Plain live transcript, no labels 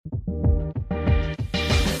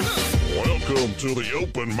Welcome to the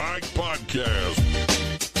Open Mic Podcast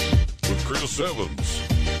with Chris Evans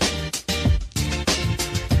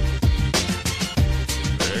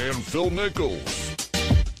and Phil Nichols,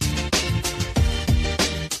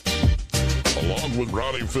 along with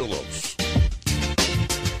Ronnie Phillips.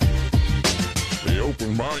 The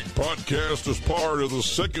Open Mic Podcast is part of the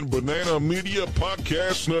Second Banana Media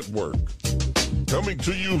Podcast Network. Coming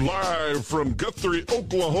to you live from Guthrie,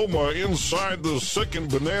 Oklahoma, inside the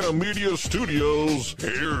Second Banana Media Studios,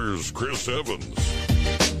 here's Chris Evans.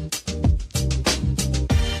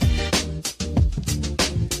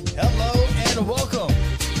 Hello and welcome.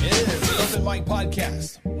 It is the Open Mic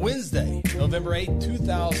Podcast, Wednesday, November 8th,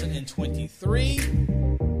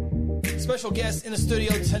 2023. Special guest in the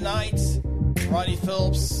studio tonight, Ronnie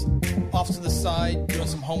Phillips, off to the side, doing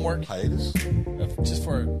some homework. Hiatus? Just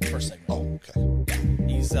for a segment. Oh, okay.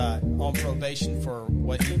 He's on probation for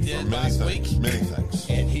what he did last week. Many things.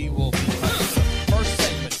 And he will be first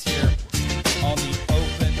segments here on the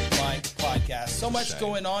Open Mic Podcast. So much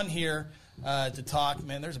going on here to talk.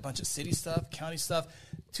 Man, there's a bunch of city stuff, county stuff.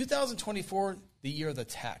 2024, the year of the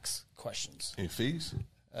tax questions. Any fees?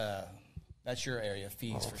 That's your area,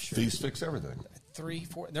 fees for sure. Fees fix everything. 3,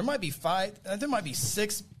 4. There might be 5. There might be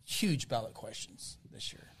 6 huge ballot questions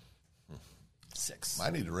this year. 6. I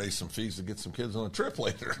need to raise some fees to get some kids on a trip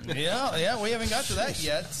later. Yeah, we haven't got to that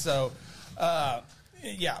yet. So,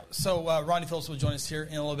 So Ronnie Phillips will join us here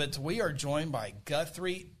in a little bit. We are joined by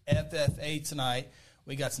Guthrie FFA tonight.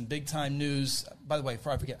 We got some big time news. By the way,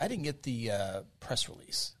 before I forget, I didn't get the press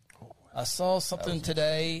release. I saw something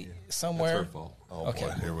today somewhere. That's her fault. Oh, okay.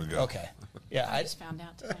 Boy, here we go. Okay. Yeah, I just found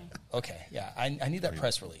out today. Okay, yeah, I need that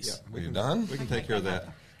press release. Are you done? We can take care of that.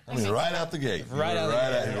 I mean, right out the gate. Right out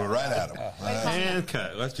at him. And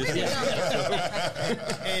cut. Let's just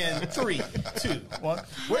And 3, 2, 1.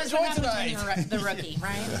 We're joined tonight. The rookie,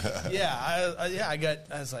 right?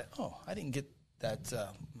 I was like, I didn't get that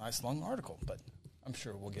nice long article, but I'm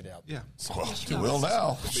sure we'll get it out. Yeah. Well, you will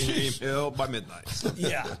now. email by midnight.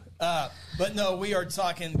 Yeah. But no, we are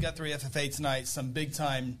talking Guthrie FFA tonight. Some big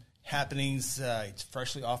time happenings. It's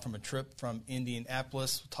freshly off from a trip from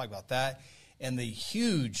Indianapolis. We'll talk about that. And the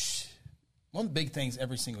huge, one of the big things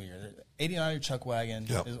every single year, the 89er Chuck Wagon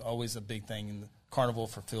is always a big thing in the carnival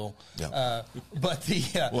for Phil. Yeah. But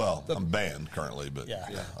I'm banned currently, but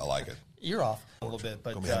I like it. You're off a little bit,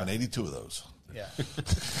 but We'll be having 82 of those. Yeah.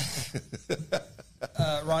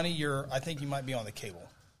 Ronnie, I think you might be on the cable.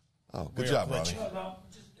 Oh, good job, Ronnie. No,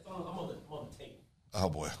 I'm on the tape. Oh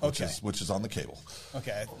boy, which is on the cable.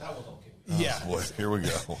 Okay. That was on cable. Yeah. Oh, boy, here we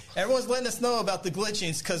go. Everyone's letting us know about the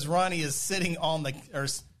glitchings because Ronnie is sitting on the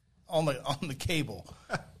cable.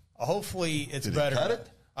 Hopefully, it's Did better. He cut it?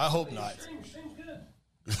 I hope not. Stream's good.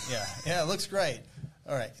 Yeah, it looks great.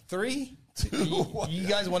 All right, 3, 2. You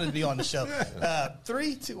guys wanted to be on the show.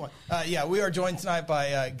 3, 2, 1. We are joined tonight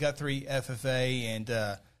by Guthrie FFA and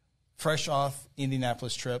fresh off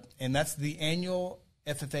Indianapolis trip, and that's the annual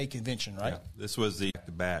FFA convention, right? Yeah, this was the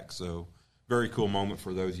back, so very cool moment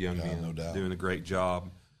for those young men. No doubt. Doing a great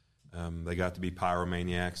job. They got to be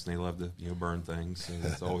pyromaniacs, and they love to burn things. So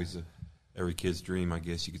that's always every kid's dream, I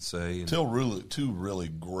guess you could say. And Two really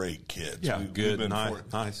great kids. Yeah, good,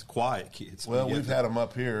 nice, quiet kids. Well, we've had them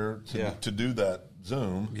up here to do that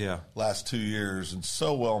Zoom last 2 years, and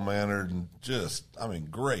so well-mannered and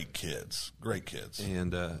great kids. Great kids.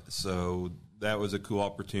 And so that was a cool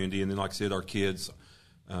opportunity. And then, like I said, our kids,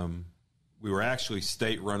 we were actually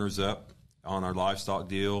state runners-up on our livestock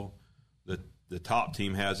deal. The top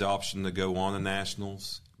team has the option to go on the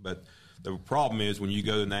nationals, but the problem is when you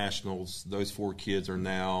go to nationals, those 4 kids are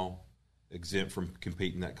now exempt from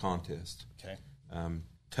competing in that contest. Okay.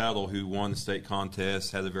 Tuttle, who won the state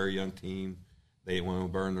contest, had a very young team. They didn't want to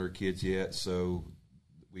burn their kids yet, so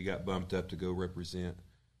we got bumped up to go represent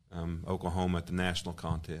Oklahoma at the national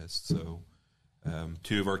contest. So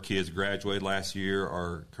 2 of our kids graduated last year,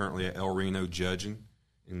 are currently at El Reno judging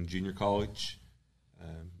in junior college.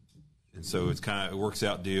 And so it works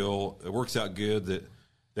out good that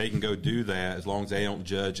they can go do that as long as they don't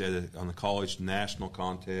judge on the college national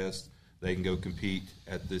contest. They can go compete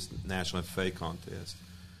at this national FFA contest.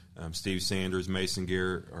 Steve Sanders, Mason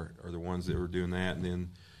Garrett are the ones that were doing that, and then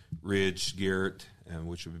Ridge Garrett,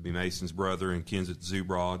 which would be Mason's brother, and Kenseth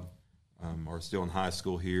Zubrod are still in high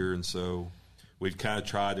school here, and so we've kind of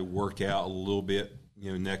tried to work out a little bit,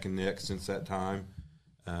 neck and neck since that time.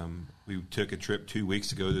 We took a trip 2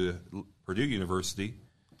 weeks ago to Purdue University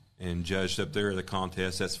and judged up there at the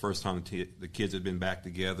contest. That's the first time the kids had been back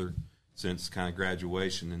together since kind of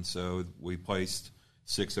graduation, and so we placed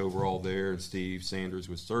 6th overall there, and Steve Sanders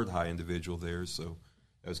was 3rd high individual there. So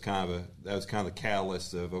that was kind of the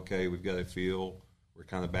catalyst of, okay, we've got to feel we're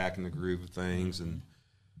kind of back in the groove of things. And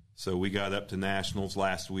so we got up to nationals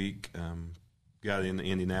last week, got into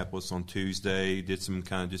Indianapolis on Tuesday, did some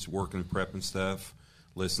kind of just working, prepping stuff,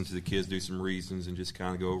 listened to the kids do some reasons and just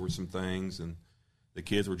kind of go over some things. And the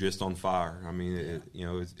kids were just on fire. I mean,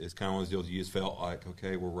 it's kind of one of those deals you just felt like,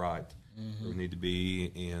 okay, we're right where we need to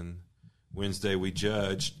be. And Wednesday we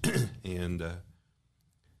judged, and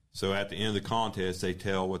so at the end of the contest, they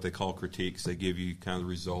tell what they call critiques. They give you kind of the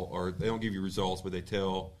result, or they don't give you results, but they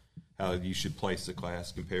tell how you should place the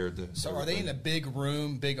class compared to. So are they in a big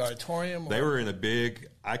room, big auditorium? They were in a big,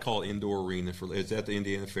 I call it indoor arena. It's at the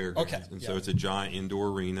Indiana Fairgrounds. Okay. And so it's a giant indoor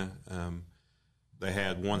arena. They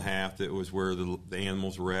had one half that was where the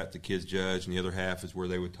animals were at, the kids judged, and the other half is where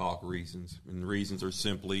they would talk reasons. And the reasons are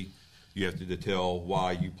simply you have to tell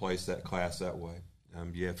why you place that class that way.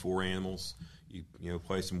 You have 4 animals. You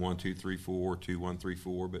place them 1, 2, 3, 4, 2, 1, 3,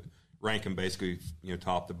 4, but rank them basically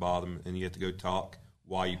top to bottom, and you have to go talk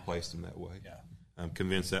why you placed them that way. Yeah.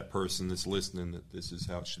 Convince that person that's listening that this is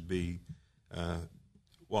how it should be.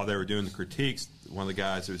 While they were doing the critiques, one of the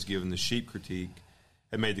guys that was giving the sheep critique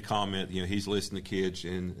had made the comment, he's listening to kids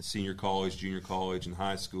in senior college, junior college, and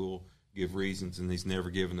high school give reasons, and he's never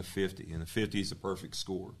given a 50, and a 50 is a perfect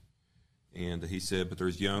score. And he said, but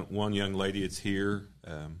there's one young lady that's here.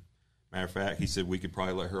 Matter of fact, he said we could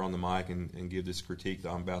probably let her on the mic and give this critique that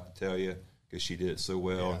I'm about to tell you because she did it so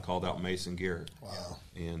well and called out Mason Garrett. Wow.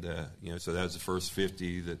 And, so that was the first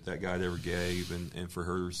 50 that guy ever gave. And for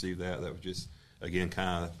her to receive that was just, again,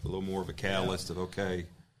 kind of a little more of a catalyst of, okay,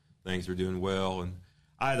 things are doing well. And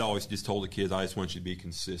I had always just told the kids, I just want you to be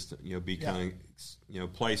consistent, be kind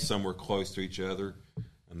of, placed somewhere close to each other.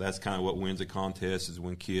 And that's kind of what wins a contest is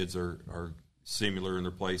when kids are similar in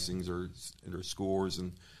their placings or in their scores.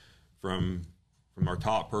 And from our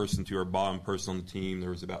top person to our bottom person on the team, there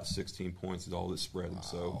was about 16 points is all that spread. Wow.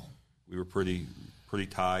 So we were pretty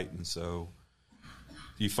tight. And so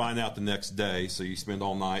you find out the next day, so you spend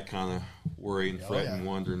all night kind of worrying, fretting,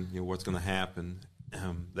 wondering what's going to happen.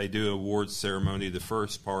 They do an awards ceremony the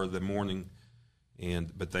first part of the morning,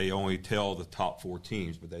 but they only tell the top 4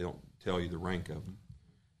 teams, but they don't tell you the rank of them.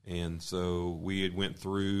 And so we had went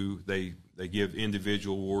through. They give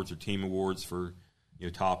individual awards or team awards for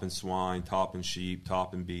top in swine, top in sheep,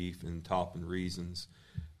 top in beef, and top in reasons.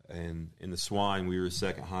 And in the swine, we were the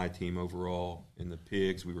second high team overall. In the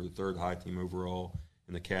pigs, we were the third high team overall.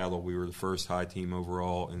 In the cattle, we were the first high team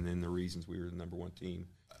overall. And then the reasons, we were the number 1 team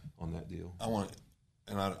on that deal.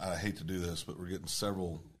 I hate to do this, but we're getting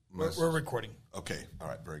several messages. We're recording. Okay. All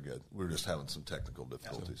right. Very good. We're just having some technical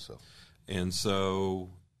difficulties. And so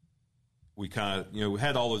we kind of, we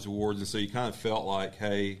had all those awards, and so you kind of felt like,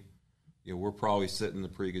 hey, we're probably sitting in a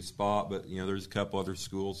pretty good spot, but there's a couple other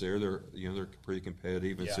schools there. They're pretty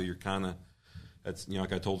competitive, and so you're kind of that's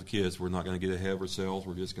like I told the kids, we're not going to get ahead of ourselves.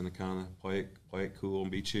 We're just going to kind of play it cool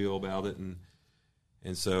and be chill about it.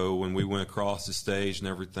 And so when we went across the stage and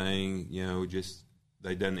everything, just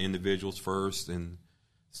they done the individuals first, and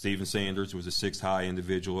Stephen Sanders was a 6th high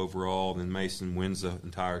individual overall, and then Mason wins the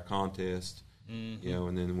entire contest. Mm-hmm.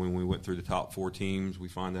 And then when we went through the top 4 teams, we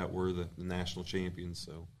find out we're the national champions.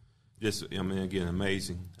 So. Again,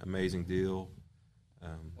 amazing deal.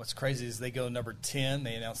 What's crazy is they go number 10.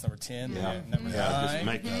 They announce number 10. Yeah. Number 9. Just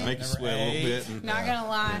make you sweat a little bit. And, not going to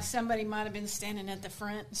lie, somebody might have been standing at the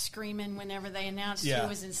front screaming whenever they announced who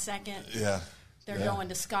was in second. Yeah. They're going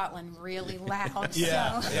to Scotland really loud.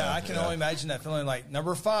 Yeah, I can only imagine that feeling like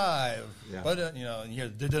number 5. Yeah. But, and you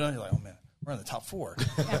hear you're like, oh, man, we're in the top 4.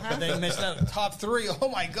 And then you mention that top 3. Oh,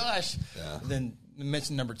 my gosh. Yeah. Then you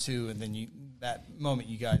mention number 2, and then that moment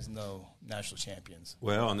you guys know national champions.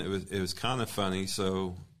 Well, and it was kind of funny.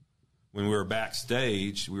 So when we were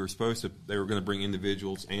backstage, they were going to bring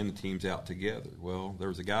individuals and the teams out together. Well, there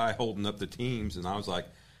was a guy holding up the teams, and I was like,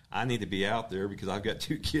 I need to be out there because I've got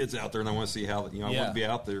 2 kids out there, and I want to see how I want to be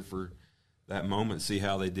out there for that moment, see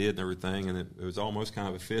how they did and everything. And it was almost kind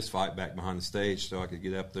of a fist fight back behind the stage, so I could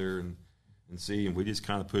get up there and see. And we just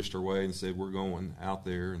kind of pushed our way and said, we're going out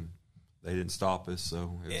there, and they didn't stop us,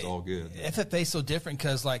 so it was all good. FFA is so different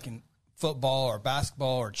because, like in football or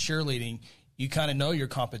basketball or cheerleading, you kind of know your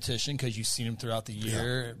competition because you've seen them throughout the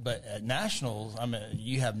year. Yeah. But at nationals,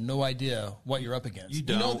 you have no idea what you're up against. You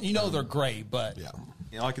don't. You know they're great, but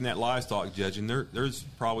like in that livestock judging, there's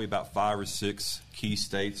probably about 5 or 6 key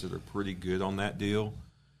states that are pretty good on that deal.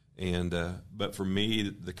 And but for me,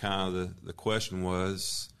 the question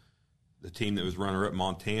was, the team that was runner-up,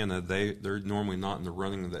 Montana, they're normally not in the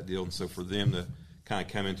running of that deal, and so for them to kind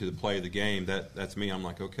of come into the play of the game, that's me. I'm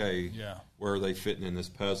like, okay, where are they fitting in this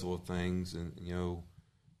puzzle of things? And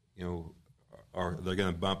are they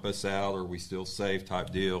going to bump us out, or are we still safe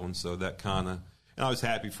type deal? And so that kind of, and I was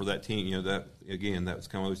happy for that team. You know, that again, that was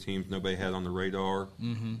kind of those teams nobody had on the radar,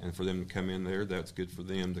 and for them to come in there, that's good for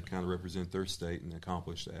them to kind of represent their state and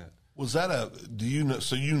accomplish that. Was that do you know?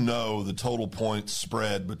 So you know the total points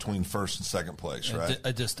spread between first and second place, right?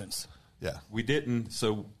 A distance. Yeah, we didn't.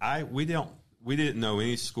 So we didn't know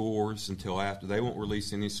any scores until after. They won't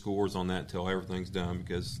release any scores on that until everything's done,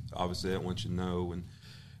 because obviously they don't want you to know.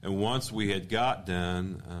 And once we had got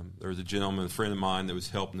done, there was a gentleman, a friend of mine, that was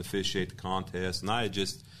helping officiate the contest, and I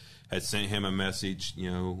had sent him a message,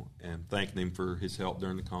 you know, and thanking him for his help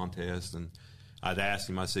during the contest. And I'd asked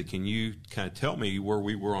him, I said, can you kind of tell me where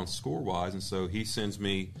we were on score-wise? And so he sends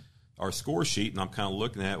me our score sheet, and I'm kind of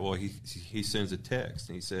looking at it. Well, he sends a text,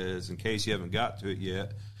 and he says, in case you haven't got to it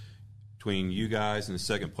yet, between you guys and the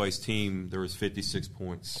second-place team, there was 56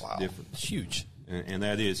 points difference. It's huge. And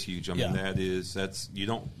that is huge. I mean, that's you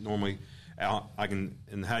don't normally.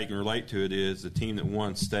 And how you can relate to it is the team that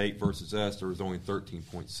won state versus us. There was only 13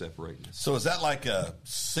 points separating us. So is that like a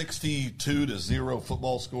 62-0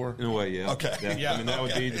 football score? In a way, yeah. Okay. I mean, that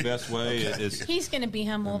would be the best way. Okay. He's going to be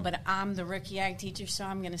humble, but I'm the rookie ag teacher, so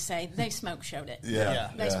I'm going to say they smoke showed it.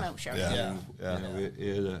 They smoke showed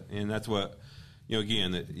it. And that's what. You know,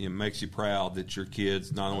 again, it makes you proud that your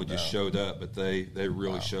kids not only just showed up, but they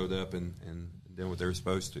really showed up and did what they were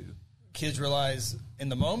supposed to. Kids realize in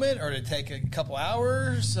the moment, or did it take a couple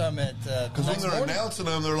hours? Because when they're announcing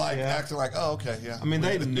them, they're like acting like, "Oh, okay, yeah." I mean,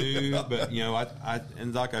 they knew, but you know,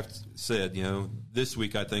 and like I've said, you know, this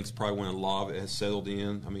week I think is probably when a lot of it has settled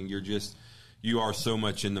in. I mean, you are so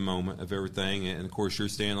much in the moment of everything, and of course you're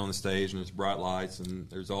standing on the stage and there's bright lights and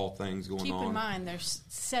there's all things going on. Keep in mind, there's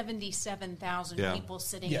 77,000 people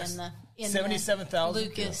sitting in the 77,000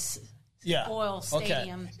 Lucas Oil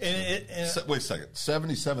Stadium. Okay. Wait a second,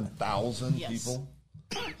 77,000 people.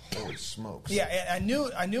 Holy smokes! Yeah, I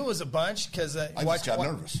knew it was a bunch because I just got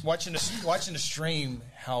nervous watching the stream.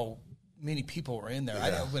 How many people were in there?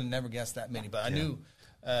 I would have never guessed that many, but I knew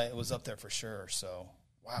it was up there for sure. So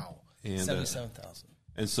wow. And 77,000.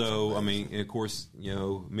 And so, I mean, and of course, you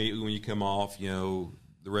know, immediately when you come off, you know,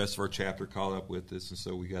 the rest of our chapter caught up with us, and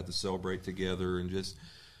so we got to celebrate together and just,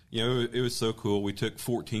 you know, it was so cool. We took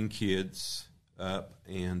 14 kids up,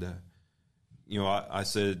 and, you know, I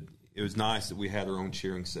said it was nice that we had our own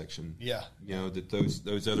cheering section. Yeah. You know, that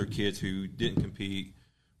those other kids who didn't compete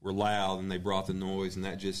were loud, and they brought the noise, and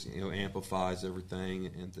that just, you know, amplifies everything,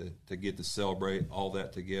 and to get to celebrate all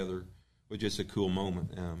that together was just a cool moment.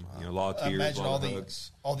 You know, a lot of tears, a lot of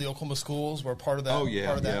hugs. All the Oklahoma schools were part of that. Oh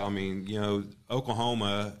yeah, I mean, you know,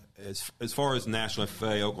 Oklahoma, as far as national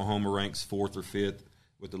FFA, Oklahoma ranks 4th or 5th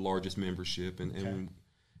with the largest membership, and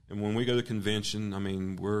when we go to convention, I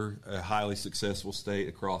mean, we're a highly successful state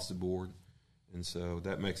across the board, and so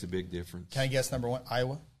that makes a big difference. Can I guess number one,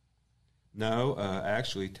 Iowa? No,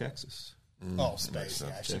 actually Texas. Oh, space.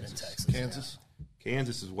 Yeah, I should have been Texas. Kansas.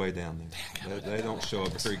 Kansas is way down there. They don't show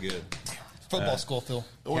up very good. Football school, Phil.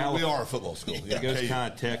 We are a football school. It goes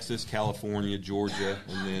kind of Texas, California, Georgia,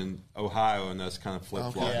 and then Ohio, and that's kind of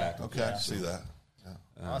flip-flop back. Okay, I see that. Yeah.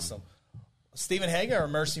 Awesome. Stephen Haga, our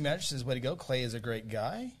Mercy Match, says, way to go. Clay is a great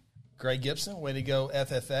guy. Greg Gibson, way to go,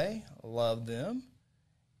 FFA. Love them.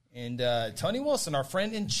 And Tony Wilson, our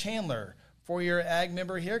friend in Chandler, 4-year ag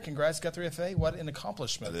member here. Congrats, Guthrie FFA. What an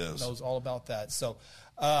accomplishment. It is. Knows all about that. So,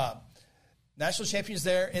 national champions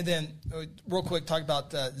there. And then, real quick, talk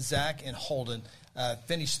about Zach and Holden.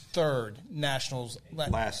 Finished 3rd nationals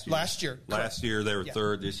last year. Last year they were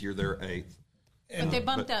 3rd. This year they're 8th. But they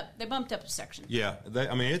bumped up. They bumped up a section. Yeah,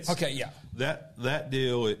 I mean it's okay. Yeah, that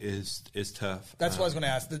deal is tough. That's what I was going to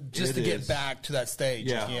ask. Just to get back to that stage.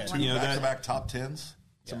 Yeah, again. You know, back-to-back top 10s.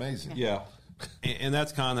 It's amazing. Yeah, and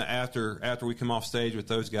that's kind of after we come off stage with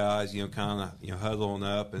those guys. You know, kind of huddling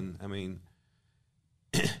up, and I mean,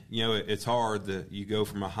 you know, it's hard that you go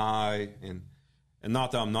from a high and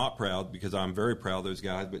not that I'm not proud, because I'm very proud of those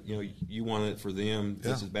guys, but you know, you want it for them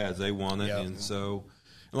just as bad as they want it, and so,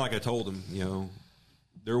 and like I told them, you know,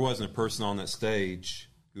 there wasn't a person on that stage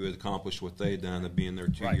who had accomplished what they had done of being there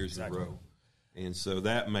 2 years in a row, and so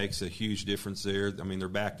that makes a huge difference there. I mean, they're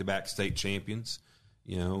back-to-back state champions,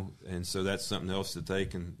 you know, and so that's something else that they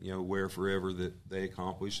can, you know, wear forever that they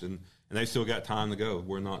accomplished, and they still got time to go.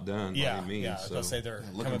 We're not done by any means. Yeah, so. let's say they're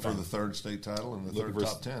looking for the 3rd state title and the 3rd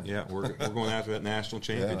top 10. Yeah, we're going after that national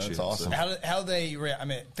championship. That's awesome. So. How they? I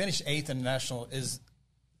mean, finish 8th in the national is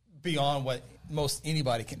beyond what most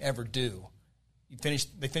anybody can ever do. They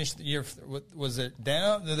finished the year. Was it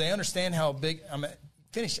down? Do they understand how big? I mean,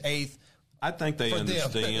 finish 8th. I think they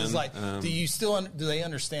understand. It's like, do they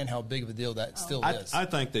understand how big of a deal that still is? I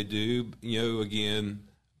think they do. You know, again,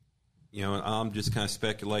 I'm just kind of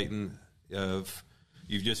speculating of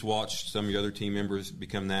you've just watched some of your other team members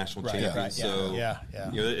become national champions. Right, so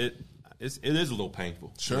it is a little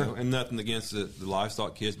painful. Sure. And nothing against the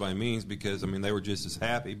livestock kids by any means, because, they were just as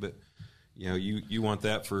happy. But, you want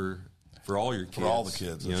that for all your kids. For all the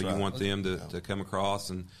kids. You want them to come across.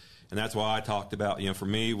 And that's why I talked about, for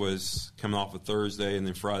me was coming off of Thursday and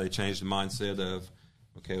then Friday changed the mindset of,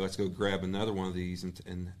 okay, let's go grab another one of these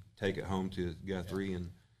and take it home to Guthrie.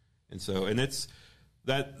 And so it's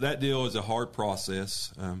that deal is a hard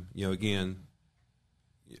process. Again,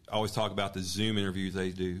 I always talk about the Zoom interviews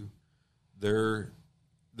they do. There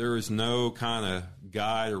is no kind of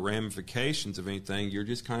guide or ramifications of anything. You're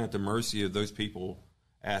just kind of at the mercy of those people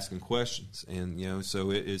asking questions, and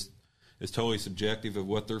so it's totally subjective of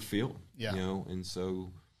what they're feeling. Yeah. And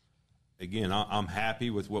so again, I'm happy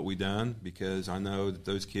with what we've done because I know that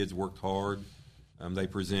those kids worked hard. They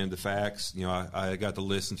presented the facts. I got to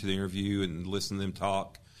listen to the interview and listen to them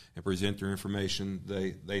talk and present their information.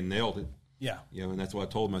 They nailed it. Yeah. And that's what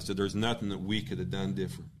I told them. I said, there's nothing that we could have done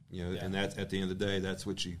different. And that's at the end of the day, that's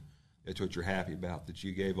what you're happy about, that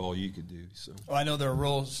you gave all you could do. So I know they're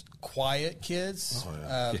real quiet kids,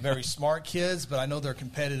 very smart kids, but I know they're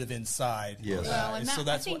competitive inside. Yes. Well, and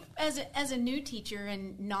I think as a new teacher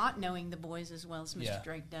and not knowing the boys as well as Mr.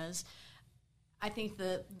 Drake does, I think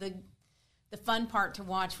the fun part to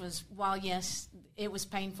watch was, while yes, it was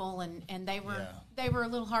painful and they were a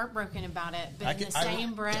little heartbroken about it, but in the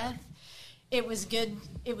same breath, it was good.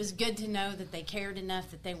 It was good to know that they cared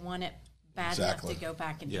enough that they want it bad enough to go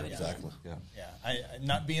back and do it again. Yeah.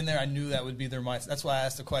 Not being there, I knew that would be their mindset. That's why I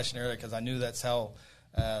asked the question earlier, because I knew that's how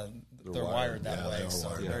they're wired that way. So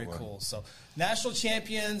very cool. So national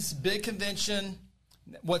champions, big convention.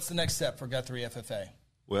 What's the next step for Guthrie FFA?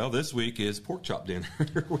 Well, this week is pork chop dinner.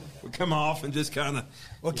 We come off and just kind of.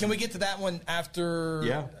 Well, can we get to that one after?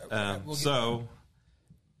 Yeah. I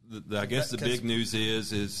guess the big news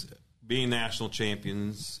is being national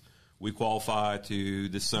champions, we qualify to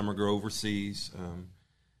this summer go overseas.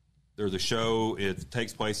 There's a show. It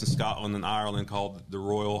takes place in Scotland and Ireland called the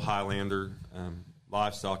Royal Highlander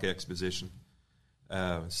Livestock Exposition.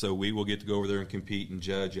 So we will get to go over there and compete and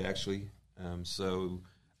judge, actually.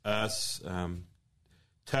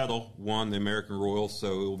 Tuttle won the American Royal, so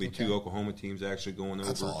it will be two Oklahoma teams actually going over.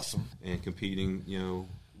 That's awesome. And competing.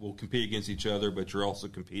 We'll compete against each other, but you're also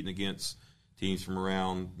competing against teams from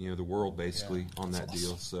around the world basically on that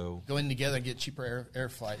deal. So go in together and get cheaper air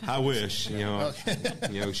flight. I wish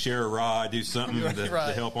share a ride, do something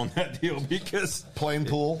to help on that deal, because plane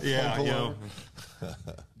pool.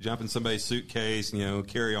 Jump in somebody's suitcase,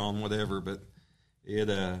 carry on whatever. But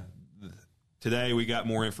today we got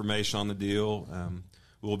more information on the deal.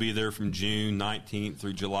 We'll be there from June 19th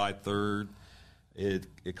through July 3rd.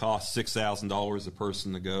 It costs $6,000 a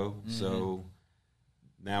person to go. Mm-hmm. So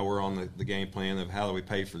now we're on the game plan of how do we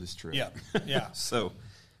pay for this trip. Yeah. So,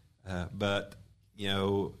 but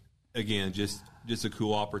again, just a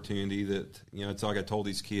cool opportunity that it's like I told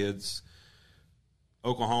these kids.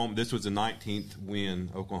 Oklahoma, this was the 19th win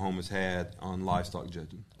Oklahoma's had on livestock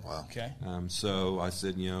judging. Wow. Okay. So I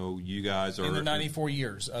said, you guys are in the 94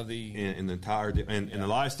 years of the in the entire and the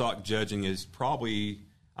livestock judging is probably,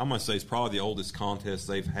 I'm going to say, it's probably the oldest contest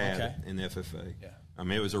they've had in FFA. Yeah.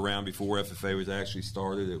 It was around before FFA was actually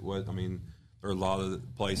started. It was. There are a lot of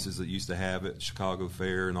places that used to have it, Chicago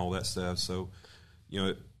Fair and all that stuff. So,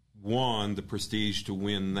 one, the prestige to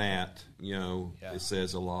win that, it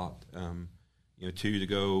says a lot. Two, to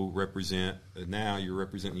go represent. Now you're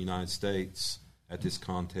representing the United States at this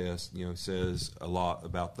contest. Says a lot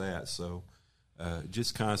about that. So,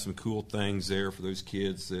 just kind of some cool things there for those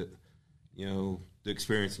kids that, the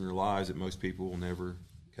experience in their lives that most people will never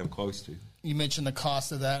come close to. You mentioned the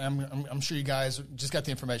cost of that. I'm sure you guys just got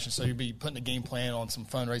the information, so you'll be putting a game plan on some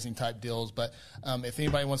fundraising type deals. But if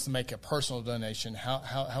anybody wants to make a personal donation,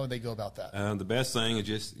 how would they go about that? The best thing is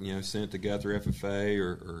just send it to Guthrie FFA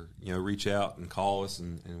or reach out and call us,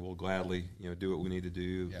 and we'll gladly do what we need to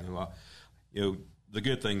do. Yeah. The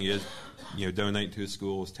good thing is donating to a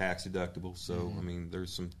school is tax deductible, so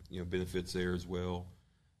there's some benefits there as well.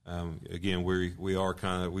 Again, we are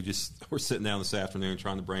we're sitting down this afternoon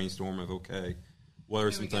trying to brainstorm of, what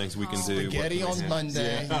are some things we can do? Spaghetti on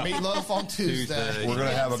Monday, meatloaf on Tuesday. We're going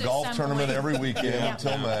to have a golf tournament every weekend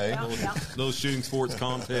until May. Little shooting sports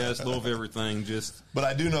contest, little of everything. But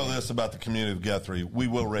I do know this about the community of Guthrie: we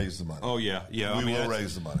will raise the money. Oh yeah. We will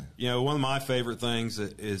raise the money. One of my favorite things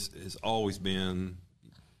is always been,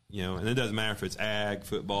 and it doesn't matter if it's ag,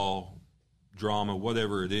 football, drama,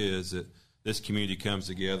 whatever it is, that this community comes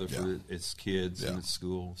together for its kids and its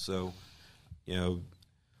school. So,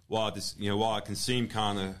 while it can seem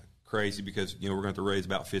kind of crazy because we're going to have to raise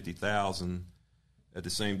about $50,000. At the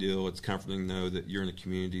same deal, it's comforting to know that you're in a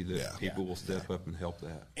community that people will step up and help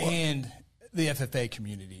that. And the FFA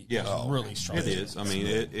community is really strong. It is. I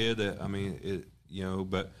mean,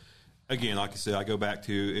 but again, like I said, I go back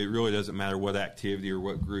to it really doesn't matter what activity or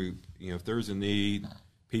what group. If there's a need,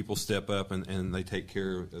 people step up and they take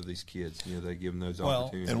care of these kids. They give them those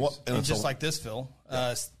opportunities. And just like this, Phil,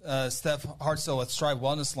 Steph Hartzell with Strive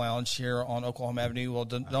Wellness Lounge here on Oklahoma Avenue will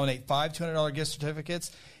donate 5 $200 gift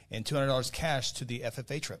certificates and $200 cash to the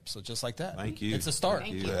FFA trip. So just like that. Thank you. It's a start.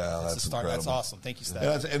 Thank you. Yeah, it's a start. incredible. That's awesome. Thank you,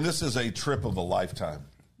 Steph. And this is a trip of a lifetime.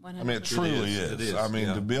 100%. I mean, it truly is. It is. I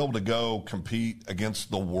mean, to be able to go compete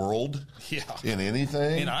against the world in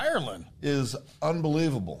anything in Ireland is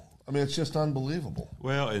unbelievable. I mean, it's just unbelievable.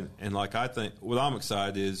 Well, and like I think what I'm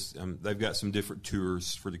excited is they've got some different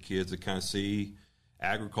tours for the kids to kind of see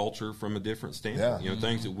agriculture from a different standpoint. Yeah.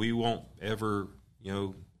 Things that we won't ever,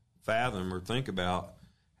 fathom or think about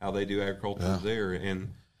how they do agriculture there. And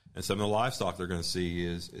some of the livestock they're going to see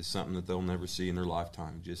is something that they'll never see in their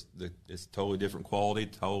lifetime. It's totally different quality,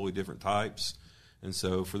 totally different types. And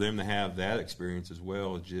so for them to have that experience as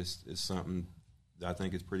well is something that I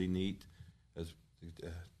think is pretty neat to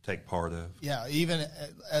take part of. Yeah, even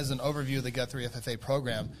as an overview of the Guthrie FFA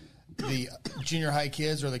program, the junior high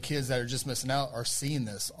kids or the kids that are just missing out are seeing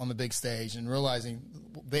this on the big stage and realizing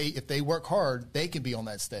if they work hard, they can be on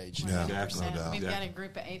that stage. Yeah, exactly. no doubt. We've got a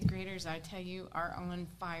group of 8th graders, I tell you, are on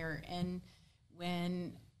fire. And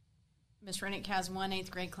when Miss Rennick has one 8th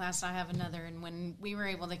grade class, I have another. And when we were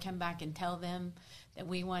able to come back and tell them that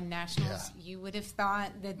we won nationals, you would have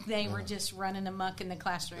thought that they were just running amok in the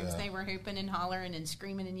classrooms. They were hooping and hollering and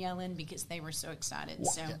screaming and yelling because they were so excited.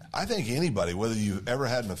 I think anybody, whether you've ever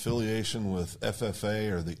had an affiliation with FFA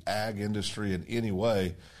or the ag industry in any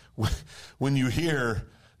way, when you hear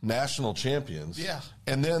national champions,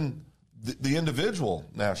 and then the individual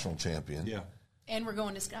national champion, and we're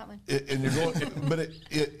going to Scotland. And you're going, but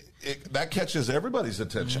that catches everybody's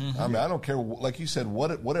attention. Mm-hmm. I mean, I don't care, like you said,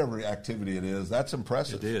 whatever activity it is, that's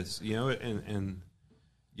impressive. It is, and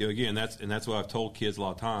again, that's what I've told kids a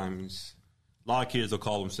lot of times. A lot of kids will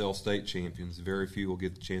call themselves state champions. Very few will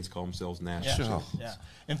get the chance to call themselves national champions. Yeah.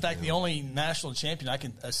 In fact, the only national champion I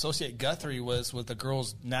can associate Guthrie was with the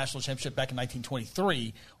girls' national championship back in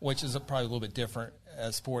 1923, which is probably a little bit different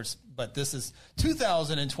sports. But this is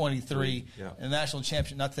 2023, and the national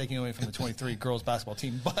champion, not taking away from the 23 girls basketball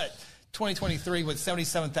team, but 2023 with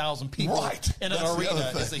 77,000 people in an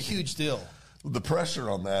arena is a huge deal. The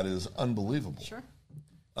pressure on that is unbelievable. Sure.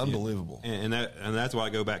 Unbelievable. And that's why I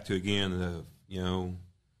go back to, again,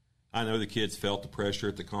 I know the kids felt the pressure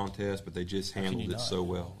at the contest, but they just handled it so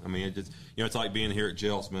well. I mean, it's like being here at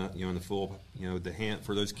Jelsma, in the full,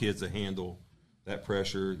 for those kids to handle that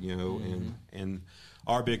pressure, and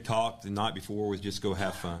our big talk the night before was just go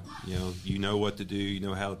have fun. You know what to do, you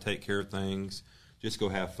know how to take care of things, just go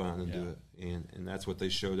have fun and do it. And that's what they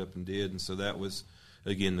showed up and did. And so that was,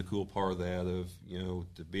 again, the cool part of that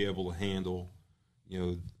to be able to handle,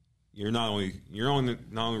 you're not only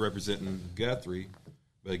representing Guthrie,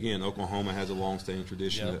 but again, Oklahoma has a long-standing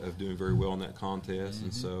tradition of doing very well in that contest,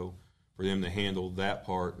 and so for them to handle that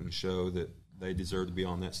part and show that they deserve to be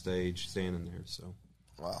on that stage, standing there. So,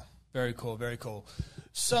 wow, very cool, very cool.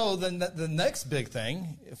 So then the next big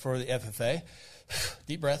thing for the FFA,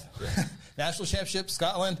 deep breath, national championship,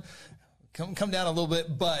 Scotland, come down a little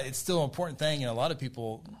bit, but it's still an important thing, and a lot of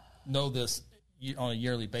people know this on a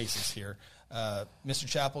yearly basis here. Mr.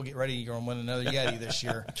 Chappell, get ready. You're going to win another Yeti this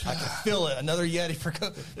year. I can feel it. Another Yeti for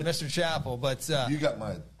Mr. Chappell. But you got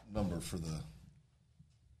my number for the.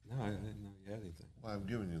 No, I didn't know you had anything. Well, I'm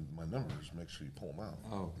giving you my numbers. Make sure you pull them out.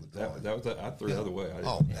 Oh, that was I threw it the other way.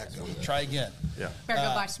 Try again. Yeah. Better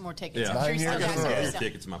go buy some more tickets. Yeah. 9 years in a row. Your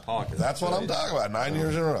tickets in my pocket. That's what I'm talking about. 9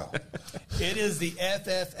 years in a row. It is the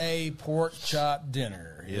FFA Pork Chop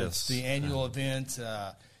Dinner. Yes. It's the annual event.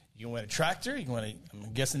 You can win a tractor.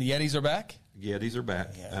 I'm guessing the Yetis are back. Yetis are back.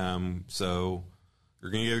 Yeah. So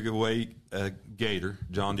we're going to give away a Gator,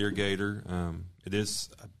 John Deere Gator. It is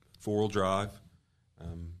a 4-wheel drive.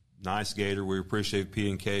 Nice Gator. We appreciate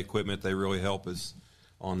P&K Equipment. They really help us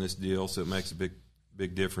on this deal, so it makes a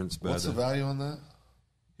big difference. But, what's the value on that?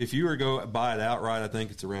 If you were to go buy it outright, I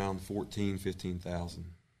think it's around $15,000.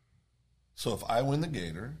 So if I win the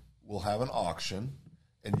Gator, we'll have an auction.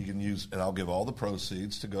 And you can use, and I'll give all the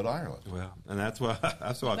proceeds to go to Ireland. Well, and that's what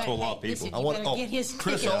I told a lot of people. Listen,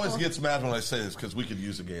 Chris always gets mad when I say this because we could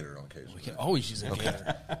use a Gator on occasion. We can always use a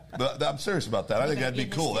Gator. But I'm serious about that. I think that'd be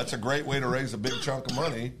cool. That's a great way to raise a big chunk of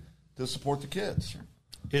money to support the kids.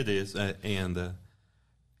 It is, I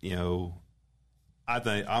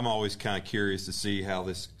think I'm always kind of curious to see how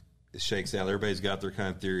this it shakes out. Everybody's got their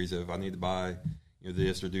kind of theories of I need to buy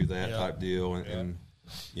this or do that type deal, and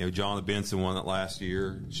Jonna Benson won it last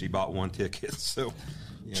year. She bought one ticket, so.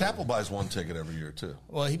 Chapel buys one ticket every year, too.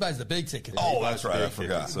 Well, he buys the big ticket. Oh, that's right. I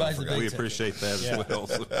forgot. We appreciate that as well.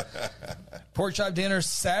 So. Pork chop dinner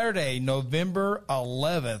Saturday, November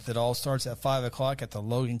 11th. It all starts at 5 o'clock at the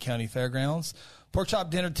Logan County Fairgrounds. Pork chop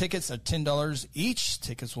dinner tickets are $10 each.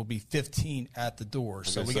 Tickets will be $15 at the door.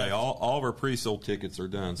 So we got all of our pre-sold tickets are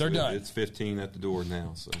done. They're done. It's $15 at the door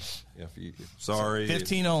now. So sorry,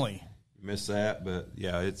 15 only. Missed that, but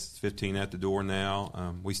it's $15 at the door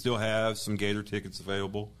now. We still have some Gator tickets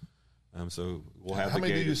available, so we'll have. How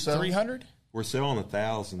many do you sell? 300. We're selling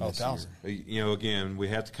 1,000 this 1,000. year. Again, we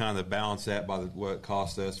have to kind of balance that by what it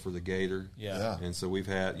cost us for the Gator. Yeah. And so we've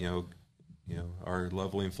had our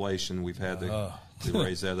level inflation. We've had to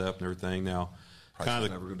raise that up and everything. Now, kind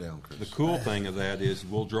of never go down, Chris. The cool thing of that is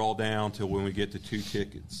we'll draw down till when we get to 2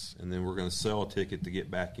 tickets, and then we're going to sell a ticket to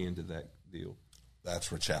get back into that deal.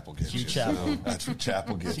 That's where Chapel gets you. Chapel. That's where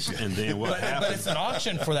Chapel gets you. And then what happens? But it's an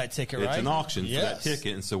auction for that ticket, right? It's an auction for that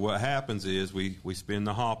ticket. And so what happens is we spin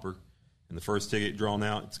the hopper, and the first ticket drawn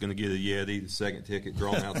out, it's going to get a Yeti. The second ticket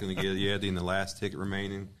drawn out is going to get a Yeti, and the last ticket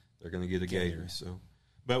remaining, they're going to get a Gator. So,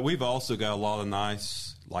 but we've also got a lot of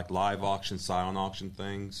nice live auction, silent auction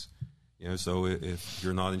things. So if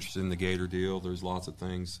you're not interested in the Gator deal, there's lots of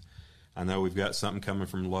things. I know we've got something coming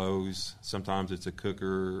from Lowe's. Sometimes it's a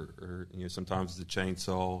cooker, or sometimes it's a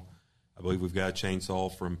chainsaw. I believe we've got a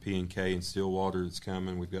chainsaw from P&K in Stillwater that's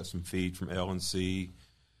coming. We've got some feed from L&C.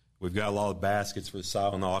 We've got a lot of baskets for the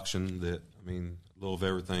silent auction. A little of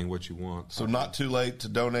everything what you want. So not too late to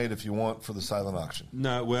donate if you want for the silent auction.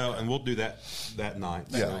 No, well, and we'll do that night.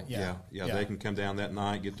 Yeah. They can come down that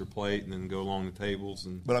night, get their plate, and then go along the tables.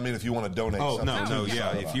 But if you want to donate something.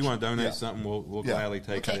 If you want to donate something, we'll gladly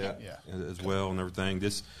take that as well and everything.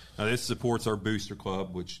 This supports our booster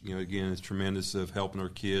club, which, again, is tremendous of helping our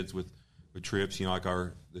kids with trips. Like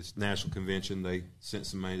this national convention, they sent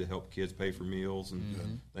some money to help kids pay for meals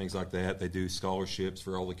and things like that. They do scholarships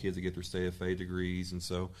for all the kids that get their FFA degrees. And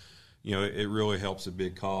so, it really helps a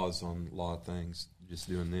big cause on a lot of things just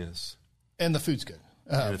doing this. And the food's good.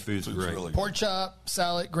 And the food's great. Really Pork chop,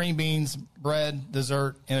 salad, green beans, bread,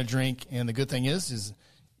 dessert, and a drink. And the good thing is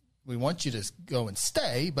we want you to go and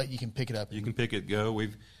stay, but you can pick it up. You can pick it, go.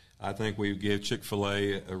 I think we give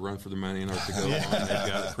Chick-fil-A a run for the money in our to-go line. They've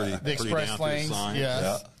got it pretty down to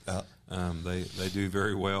the science. They do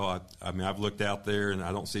very well. I've looked out there, and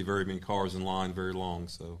I don't see very many cars in line very long.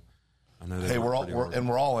 So I know.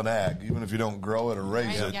 We're all in ag, even if you don't grow it or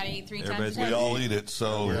raise it. You got to eat 3 times a day. We all eat it,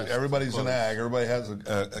 so everybody's in ag. Everybody has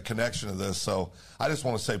a connection to this. So I just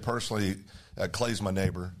want to say personally, Clay's my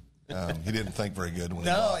neighbor. He didn't think very good when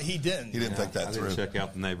he didn't. He didn't think that through. Check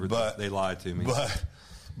out the neighbor, but they lied to me.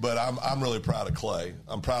 But I'm really proud of Clay.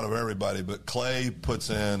 I'm proud of everybody, but Clay puts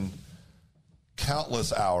in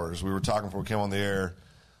countless hours. We were talking before we came on the air.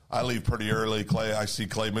 I leave pretty early. I see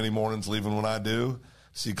Clay many mornings leaving when I do.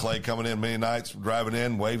 See Clay coming in many nights, driving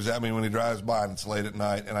in, waves at me when he drives by, and it's late at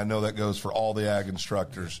night. And I know that goes for all the ag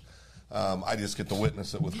instructors. I just get to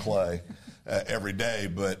witness it with Clay every day.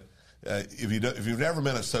 But if you've never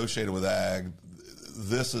been associated with ag,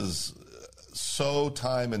 this is so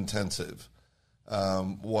time intensive.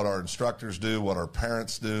 What our instructors do, what our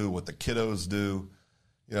parents do, what the kiddos do,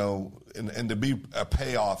 and to be a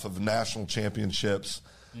payoff of national championships,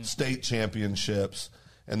 state championships,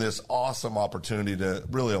 and this awesome opportunity to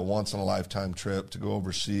really a once-in-a-lifetime trip to go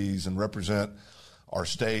overseas and represent our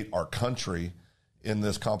state, our country in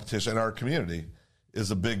this competition, and our community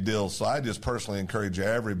is a big deal. So I just personally encourage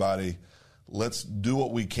everybody, let's do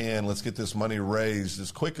what we can. Let's get this money raised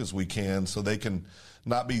as quick as we can so they can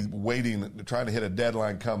not be waiting, trying to hit a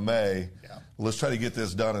deadline come May. Yeah. Let's try to get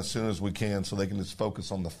this done as soon as we can so they can just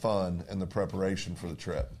focus on the fun and the preparation for the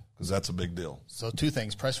trip, because that's a big deal. So 2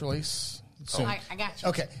 things, press release. Soon. I got you.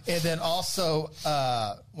 Okay. And then also,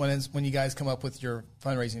 when you guys come up with your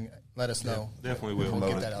fundraising, let us know. Yeah, definitely will. We'll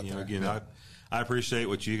get that out there. Again, I appreciate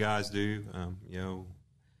what you guys do.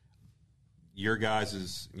 Your guys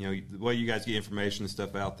is, the way you guys get information and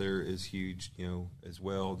stuff out there is huge, as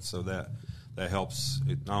well. So that helps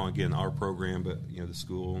not only getting our program, but the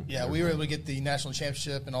school. Yeah, we were able to get the national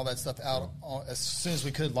championship and all that stuff out as soon as we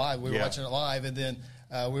could live. We were watching it live, and then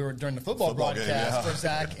we were during the football broadcast for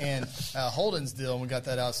Zach and Holden's deal, and we got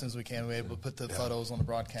that out as soon as we can. We were able to put the photos on the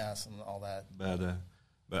broadcast and all that.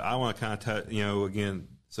 But I want to kind of touch, again.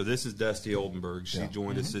 So this is Dusty Oldenburg. She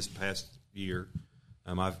joined us this past year.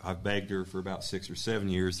 I've begged her for about 6 or 7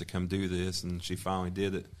 years to come do this, and she finally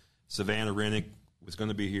did it. Savannah Rennick was going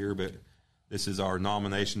to be here, but this is our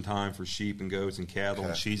nomination time for sheep and goats and cattle,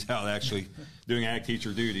 and she's out actually doing ag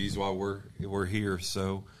teacher duties while we're here.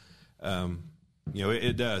 So,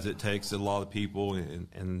 it does. It takes a lot of people,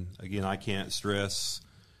 and again, I can't stress,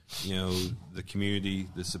 the community,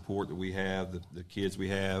 the support that we have, the kids we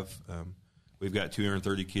have. We've got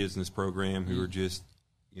 230 kids in this program who are just,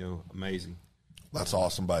 amazing. That's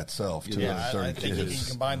awesome by itself. Yeah, I think you can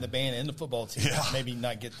combine the band and the football team. Yeah. Maybe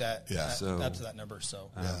not get that up to that number.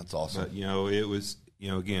 So that's awesome. But it was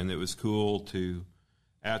again, it was cool to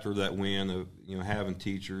after that win of having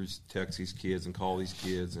teachers text these kids and call these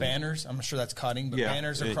kids. Banners. I'm sure that's cutting, but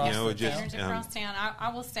banners across the town. Banners across town.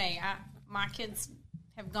 I will say, my kids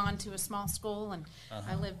have gone to a small school, and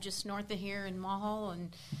I live just north of here in Mahal,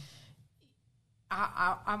 and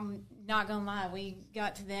I'm not going to lie. We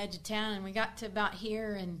got to the edge of town, and we got to about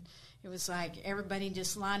here, and it was like everybody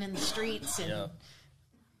just lining the streets. And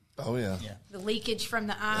oh, yeah. The leakage from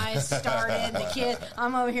the eyes started. The kid,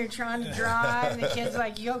 I'm over here trying to drive, and the kid's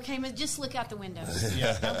like, you okay, man? Just look out the window.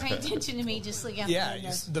 Yeah. Don't pay attention to me. Just look out the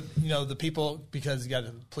window. Yeah, the people, because you got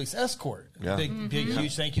a police escort. Yeah. Big,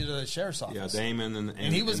 huge thank you to the sheriff's office. Yeah, Damon.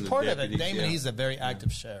 And he was part of it. Damon, he's a very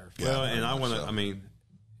active sheriff. Yeah. Well, and I want to,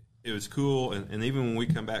 it was cool, and even when we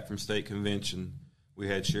come back from state convention, we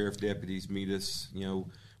had sheriff deputies meet us.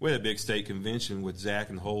 We had a big state convention with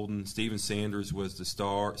Zach and Holden. Stephen Sanders was the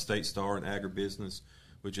state star in agribusiness,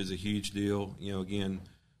 which is a huge deal. Again,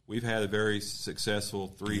 we've had a very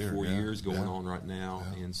successful 3-4 years going on right now,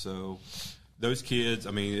 and so those kids,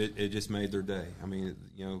 it just made their day.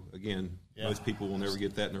 Again, most people will never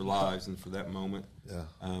get that in their lives, and for that moment,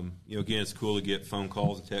 again, it's cool to get phone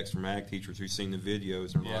calls and texts from ag teachers who've seen the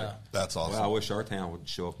videos and are like, that's awesome. Well, I wish our town would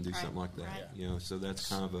show up and do something like that. Right. So that's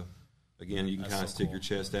kind of again, you can kind of stick your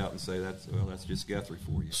chest out and say that's just Guthrie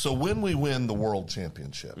for you. So when we win the world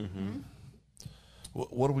championship,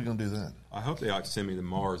 what are we going to do then? I hope they send me to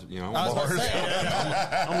Mars. I'm looking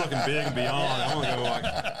big and beyond. I want to go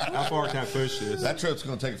how far can I push this? That trip's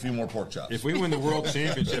going to take a few more pork chops. If we win the world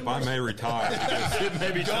championship, I may retire. Because it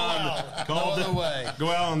may be time to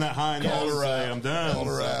go out on that high note and say I'm done. Call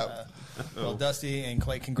a wrap. Well, Dusty and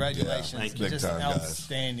Clay, congratulations! Thank you. Just an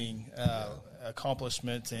outstanding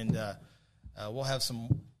accomplishment, and we'll have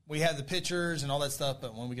some. We have the pictures and all that stuff,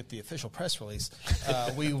 but when we get the official press release,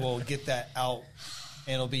 we will get that out,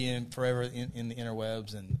 and it'll be in forever in the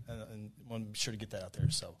interwebs, and we'll be sure to get that out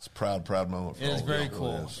there. So it's a proud moment. For it is very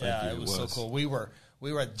cool. It was so coll. We were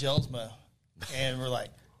at Jelsma, and we're like.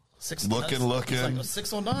 Looking. It's like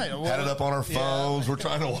 609. Had it up on our phones. We're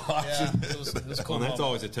trying to watch it. It was cool. And that's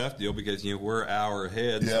always a tough deal because we're an hour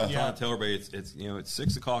ahead. So I'm trying to tell everybody it's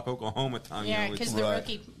 6:00 Oklahoma time. Yeah, because the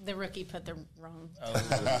rookie put the wrong.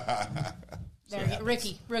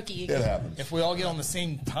 Rookie. It happens. If we all get on the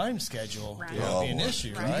same time schedule, it'll be an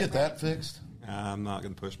issue. Can you get that fixed? I'm not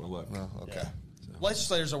going to push my luck. No. Okay. Yeah.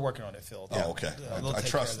 Legislators are working on it, Phil. Oh, okay. I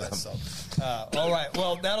trust them. All right.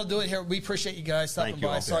 Well, that'll do it here. We appreciate you guys stopping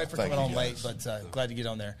by. Sorry for coming on late, but glad to get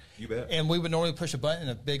on there. You bet. And we would normally push a button,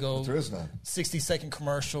 a big old there is none. 60-second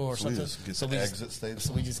commercial or something. So we exit stage.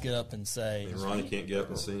 So we just get up and say. And Ronnie can't get up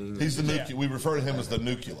and sing. He's the nucleus. We refer to him as the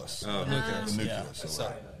nucleus. Oh, the nucleus.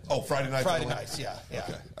 Yeah. Friday nights. Friday nights. Yeah.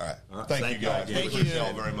 Okay. All right. Thank you guys. Thank you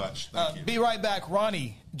all very much. Thank you. Be right back.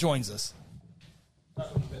 Ronnie joins us.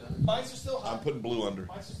 Mics are still hot. I'm putting blue under.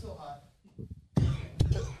 Mics are still hot. Thank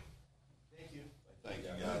you. Thank you,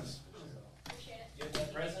 guys. Get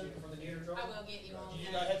that present for the Gator Trophy? I will get you on. You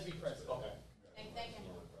do not have to be present. Okay. Thank you.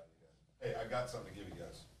 Hey, I got something to give you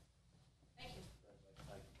guys. Thank you.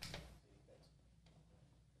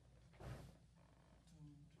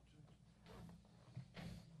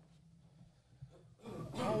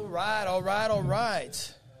 All right.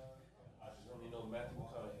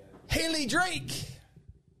 Haley Drake.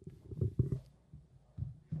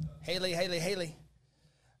 Haley.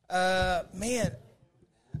 Man,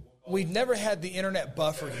 we've never had the internet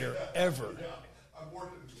buffer here ever.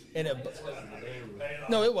 And it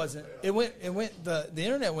wasn't. It went. The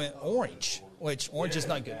internet went orange, which orange is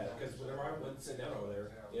not good. Because whenever I went and sit down over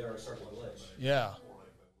there, it already started to glitch. Yeah.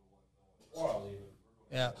 Or I'll leave it.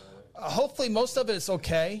 Yeah. Hopefully, most of it is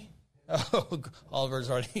okay. Oh, Oliver's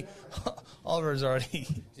already. Is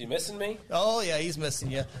he missing me? Oh yeah, he's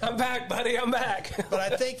missing you. I'm back, buddy. I'm back. But I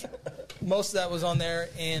think most of that was on there,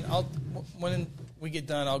 and when we get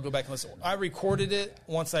done, I'll go back and listen. I recorded it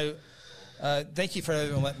once I. Thank you for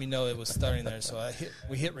everyone letting me know it was starting there. So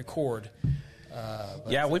we hit record.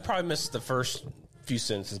 Yeah, we probably missed the first few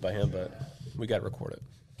sentences by him, but we got to record it.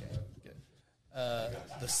 Okay, good.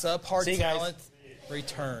 The subpar talent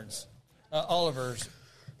returns. Oliver's.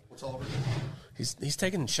 What's Oliver? He's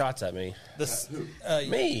taking shots at me.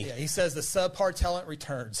 Me. Yeah, he says the subpar talent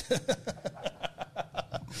returns.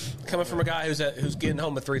 Coming from a guy who's getting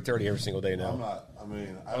home at 3:30 every single day now. I'm not. I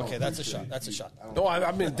mean, I don't. Okay, that's a shot. That's a shot. No,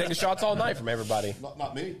 I've been taking shots all night from everybody.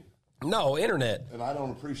 Not me. No, internet. And I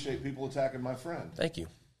don't appreciate people attacking my friend. Thank you.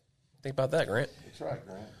 Think about that, Grant. That's right,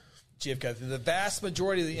 Grant. Gee, the vast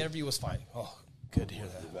majority of the interview was fine. Oh, good to hear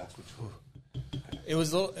that. The vast majority. It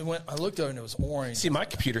was a little. I looked over and it was orange. See, my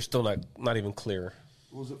computer's still not even clear.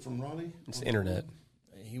 Was it from Ronnie? It's the internet.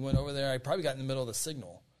 He went over there. I probably got in the middle of the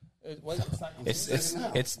signal. It's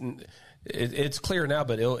clear now,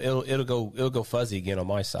 but it'll go fuzzy again on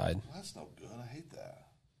my side. Well, that's no good. I hate that.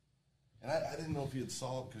 And I didn't know if you had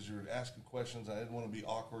saw it because you were asking questions. I didn't want to be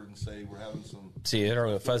awkward and say we're having some. See, it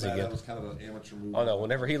went fuzzy again. That was kind of an amateur move. Oh no!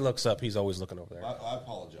 Whenever he looks up, he's always looking over there. I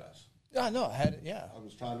apologize. Yeah, no, I had it. Yeah, I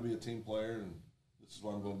was trying to be a team player, and this is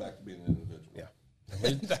why I'm going back to being an individual. Yeah,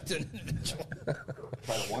 back to an individual.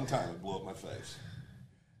 Tried it one time and blew up my face.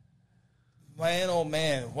 Man, oh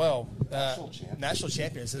man! Well, national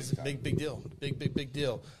champions is a big deal. Big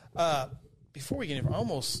deal. Before we get in, I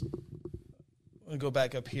almost want to go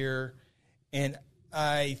back up here, and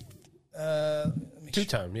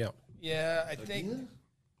two-time, yeah. Yeah, I think. Again?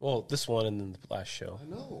 Well, this one and then the last show. I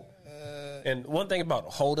know. And one thing about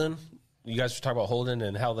Holden, you guys were talking about Holden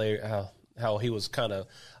and how he was kind of.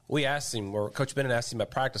 We asked him, or Coach Bennett asked him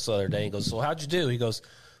at practice the other day. He goes, "So how'd you do?" He goes,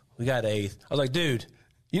 "We got 8th." I was like, "Dude,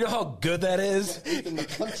 you know how good that is? 8th in the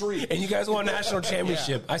country." And you guys won a national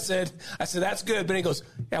championship. Yeah. I said that's good. But he goes,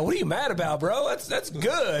 "Yeah, what are you mad about, bro? That's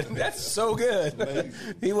good. That's so good." Amazing.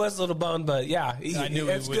 He was a little bummed, but yeah, I knew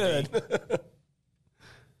it's good.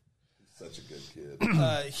 Such a good kid.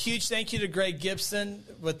 Huge thank you to Greg Gibson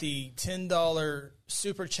with the $10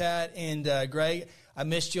 super chat. And Greg, I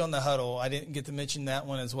missed you on the huddle. I didn't get to mention that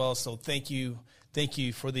one as well. So thank you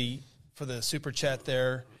for the super chat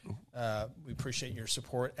there. We appreciate your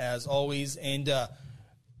support as always. And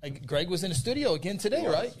Greg was in the studio again today,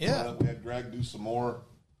 right? Yeah. We had Greg do some more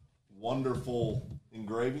wonderful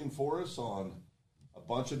engraving for us on a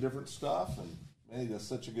bunch of different stuff. And man, he does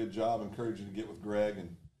such a good job. I encourage you to get with Greg.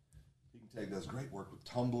 And he does great work with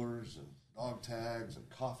tumblers and dog tags and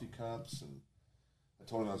coffee cups. And I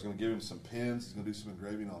told him I was going to give him some pins. He's going to do some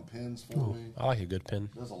engraving on pins for me. I like a good pin.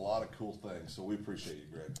 He does a lot of cool things. So we appreciate you,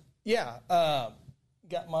 Greg. Yeah.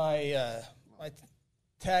 Got my my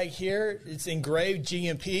tag here. It's engraved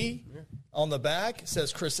GMP on the back. It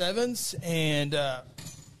says Chris Evans. And oh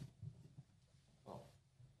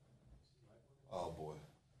boy.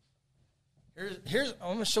 Here's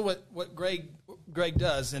I'm going to show what Greg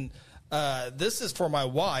does. And this is for my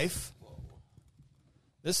wife.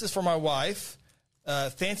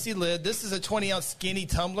 Fancy lid. This is a 20-ounce skinny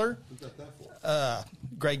tumbler. Who got that for?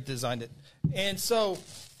 Greg designed it. And so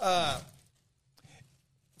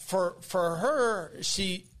for her,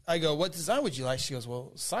 I go, what design would you like? She goes,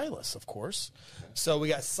 well, Silas, of course. Okay. So we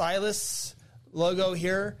got Silas logo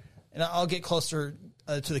here, and I'll get closer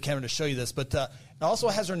to the camera to show you this. But it also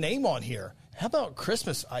has her name on here. How about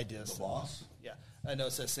Christmas ideas? The boss? Yeah, I know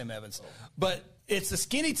it says Sam Evans. But it's a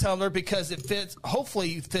skinny tumbler because it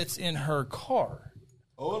hopefully fits in her car.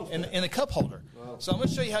 Oh, in a cup holder. Wow. So I'm going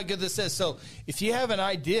to show you how good this is. So if you have an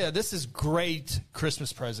idea, this is great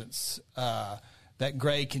Christmas presents that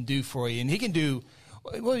Greg can do for you. And he can do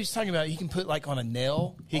what he's talking about. He can put like on a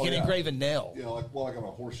nail. He can engrave a nail. Yeah, like on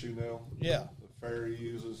a horseshoe nail. Yeah. The fairy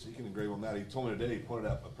uses. He can engrave on that. He told me today he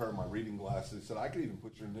pointed out a pair of my reading glasses. He said, I could even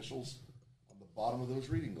put your initials on the bottom of those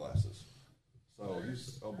reading glasses. So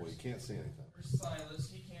oh boy, you can't see anything.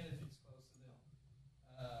 Silas, he can't if he's close to them.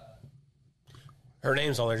 Her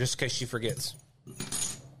name's on there just in case she forgets.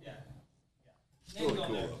 Yeah. It's really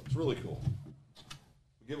cool. It's really cool.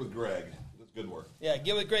 Get with Greg. That's good work. Yeah,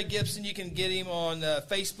 get with Greg Gibson. You can get him on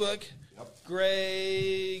Facebook. Yep.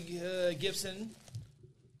 Greg Gibson.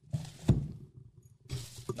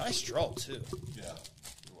 Nice draw, too. Yeah.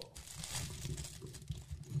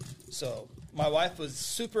 So my wife was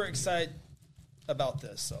super excited about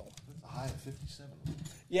this. So that's a high of 57.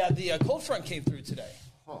 Yeah, the cold front came through today.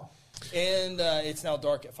 Huh. And it's now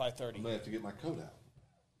dark at 5:30. I may have to get my coat out.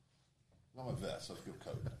 Not my vest. Let's get a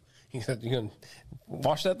coat. You going to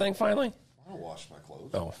wash that thing finally? I don't wash my clothes.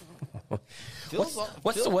 Oh.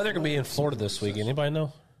 What's the weather going to be in Florida this week? Anybody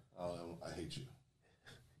know? I hate you.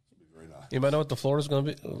 It's going to be very nice. Anybody know what the Florida's going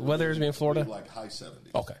to be? Weather is going to be in Florida? Like high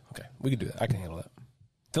 70s. Okay. We can do that. I can handle that.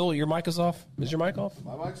 Phil, your mic is off. Is your mic off?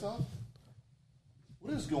 My mic's off?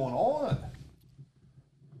 What is going on?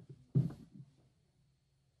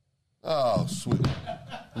 Oh, sweet.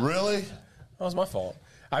 Really? That was my fault.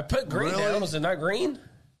 I put green down. Was it not green?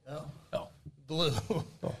 No. Oh. Blue.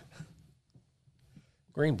 Oh.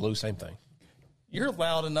 Green, blue, same thing. You're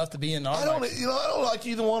loud enough to be in our I don't like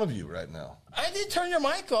either one of you right now. I did turn your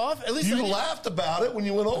mic off. At least you laughed about it when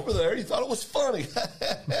you went over there. You thought it was funny.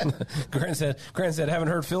 Grant said, haven't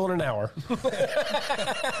heard Phil in an hour.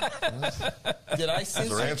 Did I censor?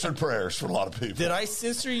 Those are answered prayers for a lot of people. Did I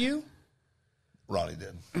censor you? Ronnie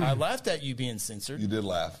did. I laughed at you being censored. You did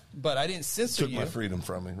laugh. But I didn't censor you. Took my freedom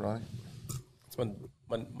from me, Ronnie. It's my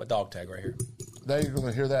dog tag right here. Now you're going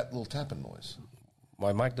to hear that little tapping noise.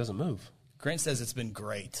 My mic doesn't move. Grant says it's been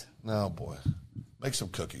great. No, boy. Make some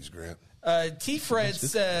cookies, Grant. T. Fred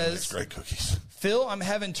says, It's great cookies. Phil, I'm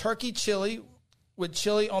having turkey chili with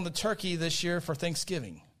chili on the turkey this year for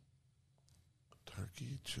Thanksgiving.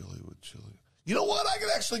 Turkey chili with chili. You know what? I could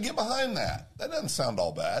actually get behind that. That doesn't sound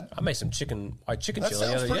all bad. I made some chicken chili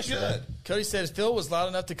sounds pretty yesterday. good. Cody says Phil was loud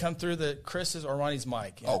enough to come through the Chris's or Ronnie's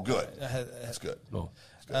mic. Oh, good. That's good. No.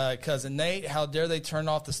 Cousin Nate, how dare they turn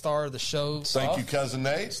off the star of the show? Thank you, Cousin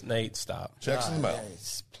Nate. Nate, stop. Checks in the mail.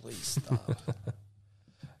 Yes, please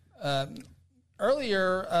stop.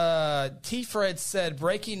 Earlier, T. Fred said,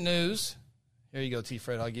 breaking news. Here you go, T.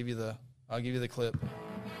 Fred. I'll give you the clip.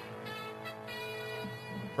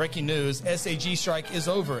 Breaking news: SAG strike is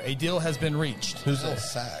over. A deal has been reached. Who's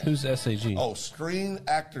SAG? Who's SAG? Oh, Screen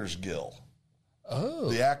Actors Guild. Oh,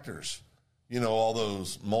 the actors. You know, all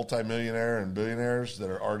those multimillionaire and billionaires that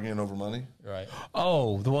are arguing over money. Right.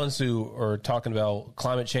 Oh, the ones who are talking about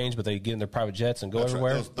climate change, but they get in their private jets and go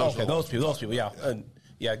everywhere. Right. Those people.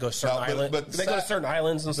 Yeah, go to certain islands. But they go to certain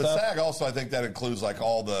islands and stuff. But SAG also, I think that includes like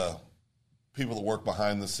all the people that work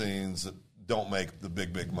behind the scenes that don't make the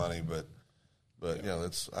big money, but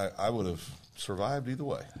I would have survived either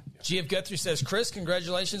way. G.F. Guthrie says, Chris,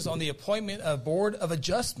 congratulations on the appointment of Board of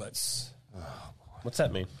Adjustments. What's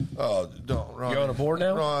that mean? Oh, don't, Ronnie. You're on a board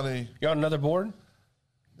now? Ronnie. You're on another board?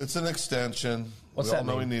 It's an extension. What's we that all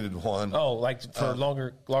know mean? we needed one. Oh, like for a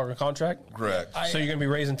longer contract? Correct. So you're going to be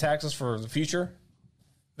raising taxes for the future?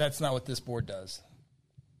 That's not what this board does.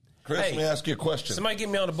 Chris, let me ask you a question. Somebody get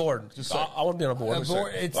me on the board. I want to be on a board. I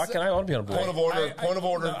want to be on a board. Point of order. Point of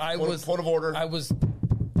order. Point of order.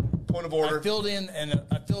 Point of order. I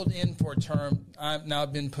filled in for a term. I've now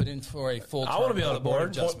been put in for a full term. I want to be on a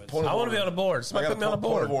board. I want to be on a board. Somebody put me on a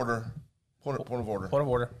board. Point of order. Point of order. Point of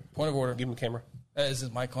order. Point of order. Give him the camera. Is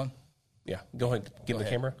his mic on? Yeah. Go ahead. Give him the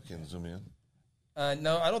camera. Can zoom in?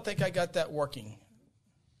 No, I don't think I got that working.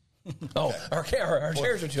 Oh, our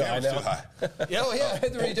chairs are too high now. Yeah, I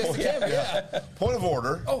had to readjust the camera. Yeah. Point of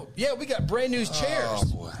order. Oh, yeah, we got brand new chairs. Oh,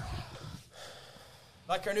 boy.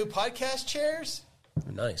 Like our new podcast chairs.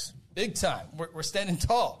 Nice. Big time. We're standing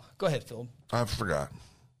tall. Go ahead, Phil. I forgot.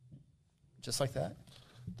 Just like that?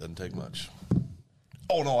 Doesn't take much.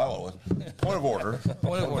 Oh, no, I will. Point of order.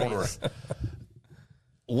 Point of order.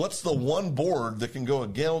 What's the one board that can go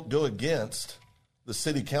against the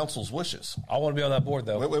city council's wishes? I want to be on that board,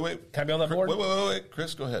 though. Wait. Can I be on that board? Wait.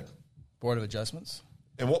 Chris, go ahead. Board of Adjustments.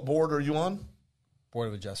 And what board are you on? Board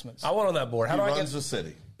of Adjustments. I want on that board. How do I get runs the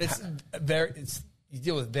city? You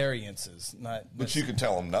deal with variances, not. But you can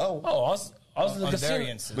tell them no. Oh, I was in the casino.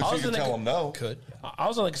 Variances. But you can tell them no. Could. I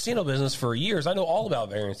was in the casino business for years. I know all about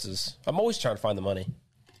variances. I'm always trying to find the money.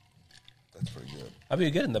 That's pretty good. I'd be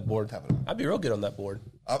good on that board. I'd be real good on that board.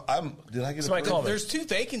 Did I get Somebody call me. There's 2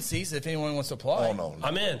 vacancies if anyone wants to apply. Oh, no.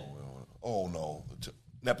 I'm in. Oh, no.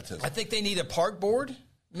 Nepotism. I think they need a park board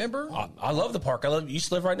member. I love the park. You used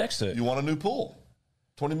to live right next to it. You want a new pool?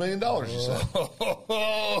 $20 million, you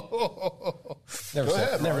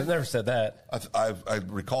said. Never said that. I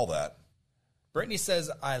recall that. Brittany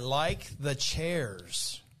says, I like the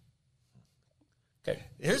chairs. Okay.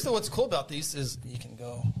 Here's what's cool about these is you can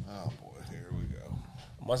go. Oh, boy. Here we go.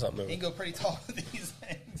 Why's not You moving? can go pretty tall with these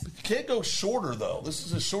things. You can't go shorter, though. This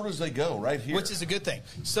is as short as they go right here. Which is a good thing.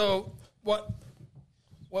 So what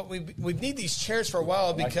we need these chairs for a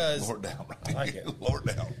while because Lower it down. Right? I like it. Lower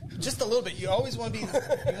it down. just a little bit. You always want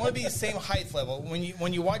to be the same height level.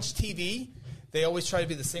 When you watch TV, they always try to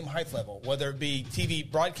be the same height level, whether it be TV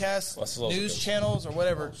broadcasts, news channels, or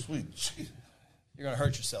whatever. Oh, sweet. You're going to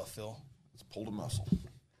hurt yourself, Phil. It's pulled a muscle.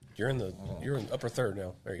 You're in upper third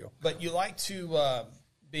now. There you go. But you like to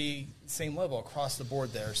be same level across the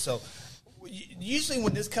board there. So usually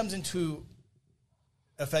when this comes into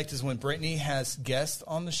effect is when Brittany has guests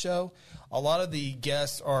on the show. A lot of the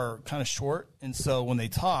guests are kind of short, and so when they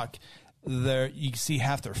talk, you can see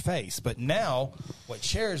half their face. But now, with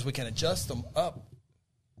chairs, we can adjust them up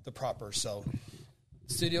the proper. So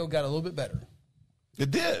the studio got a little bit better.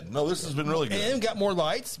 It did. No, this has been really good. And got more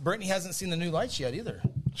lights. Brittany hasn't seen the new lights yet either.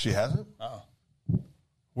 She hasn't?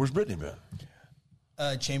 Where's Brittany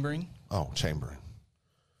been? Chambering. Oh, chambering.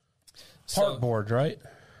 Park board, right?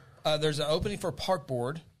 There's an opening for park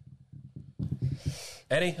board.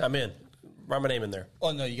 Eddie, I'm in. Write my name in there.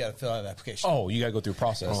 Oh, no, you got to fill out an application. Oh, you got to go through a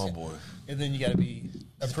process. Oh, boy. And then you got to be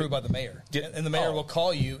approved by the mayor. And the mayor will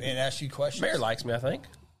call you and ask you questions. Mayor likes me, I think.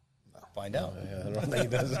 Find out. Yeah, I don't think he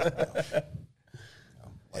does.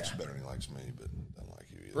 Likes you better than he likes me, but doesn't like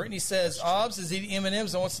you either. Brittany says, Obs is eating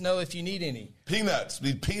M&M's and wants to know if you need any. Peanuts.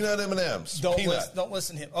 Need peanut M&M's. Don't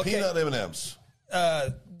listen to him. Okay. Peanut M&M's.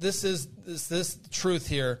 This is the truth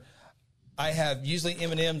here. I have usually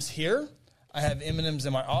M&M's here. I have M&M's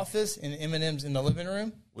in my office and M&M's in the living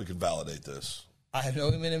room. We can validate this. I have no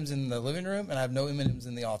M&M's in the living room, and I have no M&M's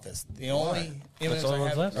in the office. The only M&M's I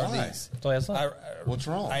have left? are Why? these. That's all he has left. What's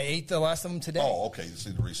wrong? I ate the last of them today. Oh, okay. You just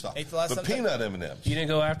need to restock. Ate the last but time peanut M&M's. You didn't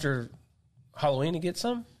go after Halloween to get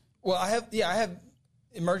some? Well, I have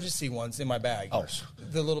emergency ones in my bag. Oh.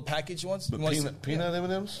 The little package ones. But peanut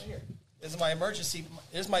M&M's? Here. This is my emergency.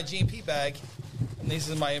 This is my GMP bag, and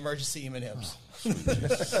these are my emergency M&M's.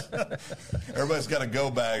 Everybody's got a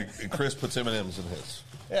go bag, and Chris puts M&M's in his.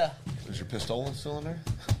 Yeah. Is your pistola still in there?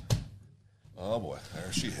 Oh, boy.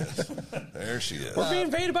 There she is. There she is. We're being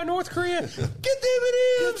invaded by North Korea. Get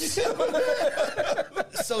the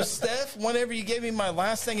M&M's. So, Steph, whenever you gave me my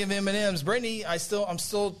last thing of M&M's, Brittany, I'm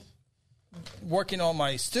still working on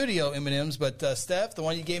my studio M&M's, but Steph, the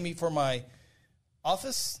one you gave me for my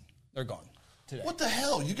office, they're gone today. What the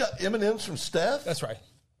hell? You got M&M's from Steph? That's right.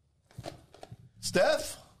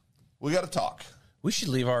 Steph, we got to talk. We should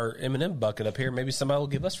leave our M&M bucket up here. Maybe somebody will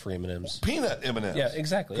give us free M&Ms. Peanut M&Ms. Yeah,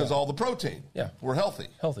 exactly. Because all the protein. Yeah. We're healthy.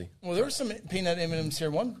 Healthy. Well, there were some peanut M&Ms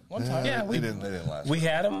here one time. Yeah, they didn't last. We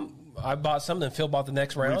had them. I bought some, then Phil bought the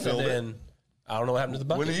next round, Refilled and then I don't know what happened to the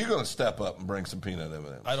bucket. When are you going to step up and bring some peanut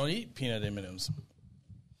M&Ms? I don't eat peanut M&Ms.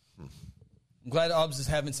 I'm glad Obs is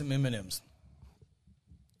having some M&Ms.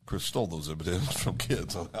 Chris stole those M&Ms from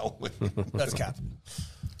kids on Halloween. That's cap.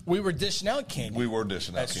 We were dishing out candy. We were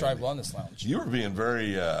dishing out at candy. Strive Wellness Lounge. You were being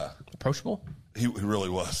very approachable. He really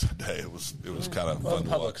was that day. It was kind of fun to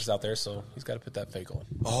Public watch. is out there, so he's got to put that fake on.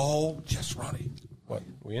 Oh yes, Ronnie. What?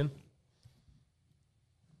 We in?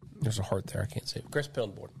 There's a heart there. I can't see it. Chris, put on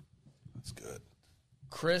the board. That's good.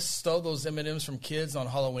 Chris stole those M&Ms from kids on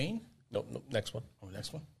Halloween. Nope. Next one. Oh,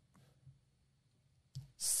 next one.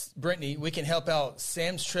 Brittany, we can help out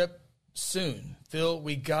Sam's trip soon. Phil,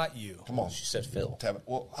 we got you. Come on. She said Phil.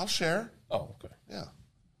 Well, I'll share. Oh, okay. Yeah.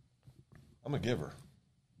 I'm a giver.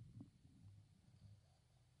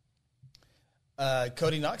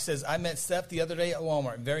 Cody Knox says, I met Steph the other day at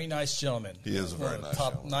Walmart. Very nice gentleman. He is a very nice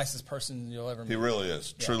gentleman. Nicest person you'll ever meet. He really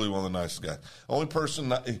is. Yeah. Truly one of the nicest guys. Only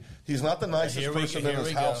person, he's not the nicest person in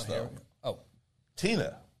his house, though. Oh.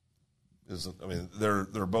 Tina is,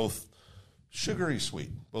 they're both sugary sweet.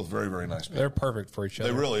 Both very, very nice people. They're perfect for each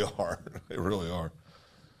other. They really are. They really are.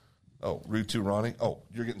 Oh, Route 2 Ronnie. Oh,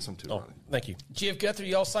 you're getting some too, Ronnie. Thank you. GF Guthrie,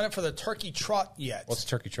 y'all sign up for the turkey trot yet? What's the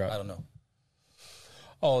turkey trot? I don't know.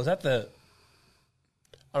 Oh, is that the...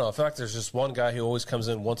 I don't know. I feel like there's just one guy who always comes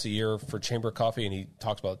in once a year for chamber coffee, and he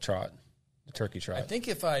talks about trot, the turkey trot. I think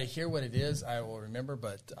if I hear what it is, I will remember.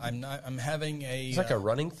 But I'm not. I'm having a. It's like a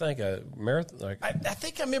running thing, a marathon. Like I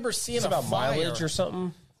think I remember seeing it's about mileage or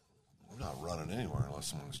something. I'm not running anywhere unless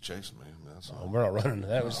someone's chasing me. We're not running.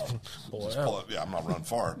 That was. I'm not running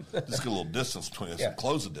far. Just get a little distance between us and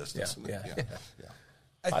close the distance. Yeah.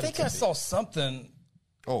 I think I saw something.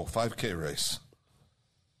 Oh, 5K race.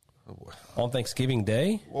 Oh boy. On Thanksgiving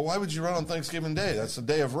Day? Well, why would you run on Thanksgiving Day? That's a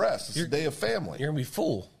day of rest. It's a day of family. You're going to be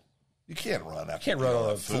full. You can't run after you can't run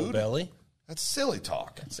on a full belly. That's silly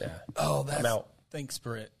talk. I'm out. Thanks,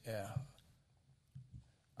 Britt. Yeah.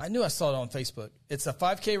 I knew I saw it on Facebook. It's a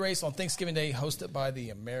 5K race on Thanksgiving Day hosted by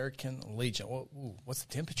the American Legion. Well, what's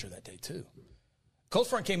the temperature that day, too? Cold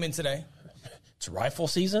front came in today. It's rifle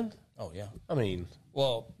season? Oh, yeah.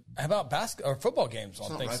 Well, how about basketball or football games on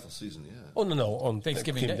Thanksgiving? Rifle season yet. Oh, no. On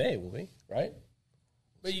Thanksgiving Day will be, right?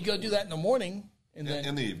 But you go do that in the morning. And then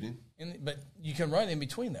in the evening. But you can run in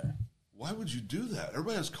between there. Why would you do that?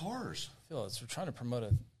 Everybody has cars. Phil, we're trying to promote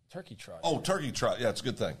a turkey trot. Oh, turkey trot. Yeah, it's a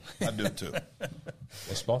good thing. I'd do it too.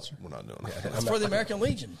 A sponsor? We're not doing that. It's for the American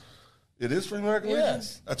Legion. It is for the American Legion?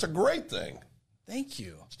 That's a great thing. Thank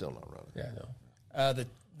you. Still not running. Yeah, I know.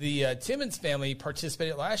 The Timmons family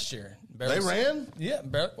participated last year. They ran? Yeah.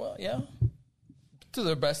 Well, yeah. To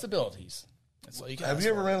their best abilities. That's all you can. Have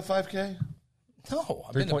you ever ran a 5K? No.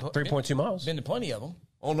 3.2 miles. Been to plenty of them.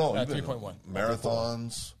 Oh, no. 3.1.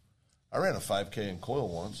 Marathons. I ran a 5K in Coyle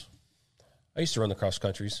once. I used to run the cross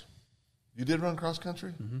countries. You did run cross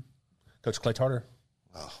country? Mm-hmm. Coach Clay Tarter.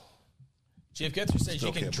 Oh. Jeff Guthrie says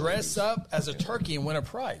you can dress up as a turkey and win a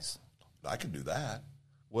prize. I can do that.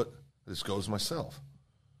 What? This goes myself.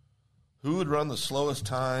 Who would run the slowest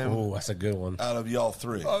time? Oh, that's a good one. Out of y'all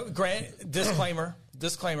three. Grant, disclaimer.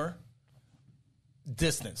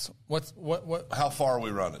 Distance. What? How far are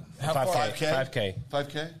we running? How far? 5K.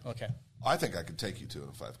 5K? Okay. I think I could take you to in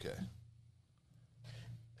a 5K.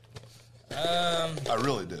 I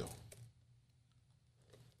really do.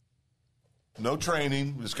 No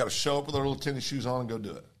training. We just got to show up with our little tennis shoes on and go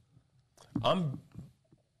do it. I'm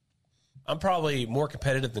probably more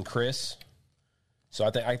competitive than Chris. So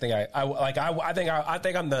I think I'm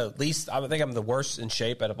the least. I think I'm the worst in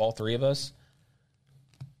shape out of all three of us.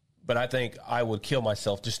 But I think I would kill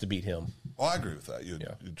myself just to beat him. Well, I agree with that.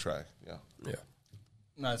 You'd try. Yeah.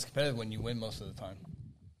 No, it's competitive when you win most of the time.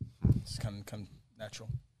 It's kind of natural.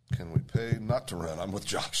 Can we pay not to run? I'm with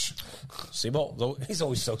Josh. Seabolt, he's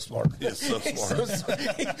always so smart. He's so smart.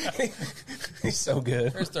 He's so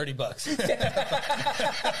good. Here's $30.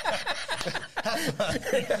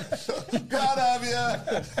 Proud of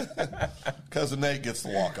you. Cousin Nate gets the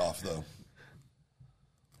walk off though.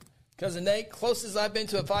 Cousin Nate, closest I've been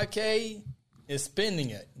to a 5K is spending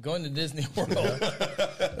it, going to Disney World.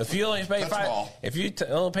 If you only paid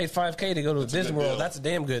only paid $5K to go to Disney World, that's a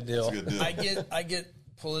damn good deal. That's a good deal. I get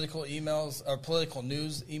political emails or political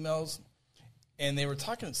news emails, and they were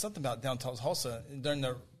talking something about downtown Tulsa during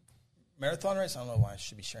the marathon race. I don't know why I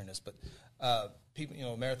should be sharing this, but people,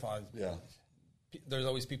 marathons. Yeah. There's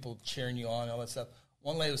always people cheering you on and all that stuff.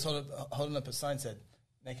 One lady was holding up a sign that said,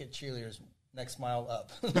 "Naked cheerleaders, next mile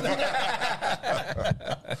up."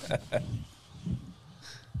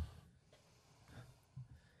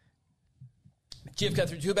 Chief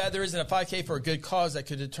Guthrie, too bad there isn't a 5K for a good cause that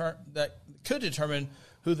could determine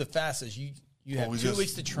who the fastest. You have 2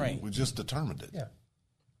 weeks to train. We just determined it.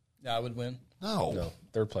 Yeah. I would win. No.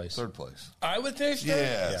 Third place. I would finish third?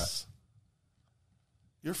 Yes. Yeah.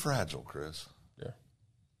 You're fragile, Chris. Yeah.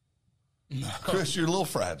 No. Chris, you're a little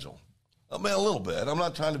fragile. I mean, a little bit. I'm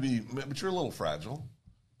not trying to be, but you're a little fragile.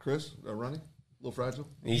 Chris, running? A little fragile?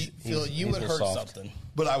 Phil, you would hurt something.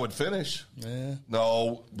 But I would finish. Yeah.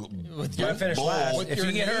 No. You might finish last. If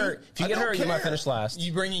you get hurt, you might finish last.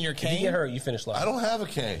 You bring in your cane? If you get hurt, you finish last. I don't have a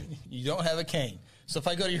cane. You don't have a cane. So if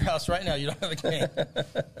I go to your house right now, you don't have a cane.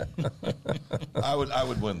 I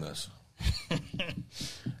would win this.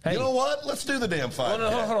 Hey, you know what? Let's do the damn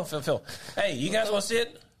 5K. Hold on, Phil. Hey, you guys want to see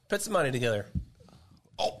it? Put some money together.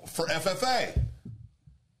 Oh, for FFA. Let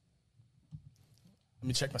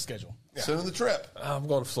me check my schedule. Yeah. Send in the trip. I'm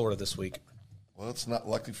going to Florida this week. Well, it's not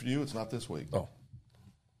lucky for you. It's not this week. Oh.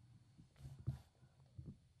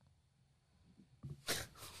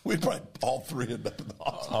 We'd probably all three end up in the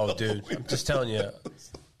hospital. Oh, dude. I'm just telling you.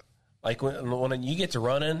 Like when you get to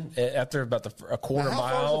running after about a quarter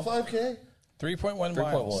mile. How far is the 5K? 3.1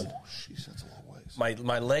 miles. Oh, jeez, that's a long ways.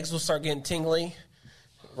 My legs will start getting tingly.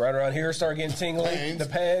 Right around here, start getting tingly. Pains. The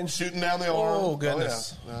pain. Shooting down the arm. Oh,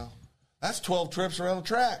 goodness. Oh, yeah. Well, that's 12 trips around the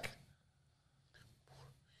track.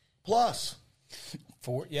 Plus.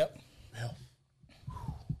 4, yep. Yeah.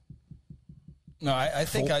 No, I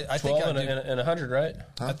think I think 12 I do. and 100, right?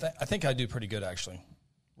 Huh? I think I do pretty good, actually.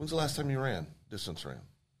 When's the last time you ran? Distance ran?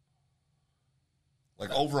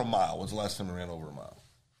 Like over a mile. When's the last time you ran over a mile?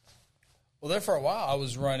 Well, there for a while, I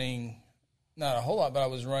was running, not a whole lot, but I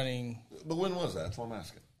was running. But when was that? That's what I'm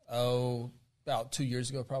asking. Oh, about 2 years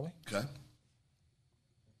ago, probably. Okay.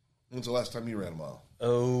 When's the last time you ran a mile?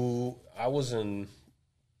 Oh, I was in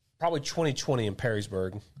probably 2020 in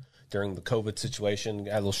Perrysburg during the COVID situation.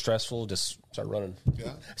 Got a little stressful. Just started running.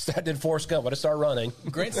 Yeah. I did Forrest Gump. I just started running.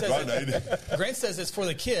 Grant says it's for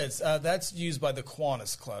the kids. That's used by the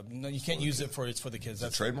Kiwanis Club. No, you can't use it for it's for the kids.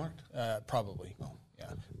 That's trademarked? Probably. Oh. Yeah.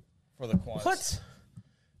 For the Kiwanis. What?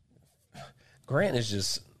 Grant is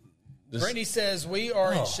just. Brandy says we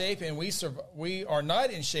are in shape and we are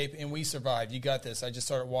not in shape and we survived. You got this. I just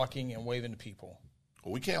started walking and waving to people.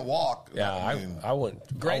 Well, we can't walk. Yeah, I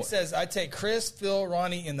wouldn't. Grant says I take Chris, Phil,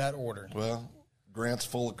 Ronnie in that order. Well, Grant's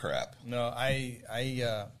full of crap. No,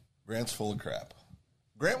 Grant's full of crap.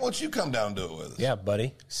 Grant, why don't you come down and do it with us? Yeah,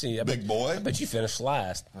 buddy. See, big boy. I bet you finished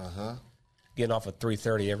last. Getting off at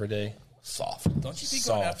 3:30 every day. Soft. Don't you be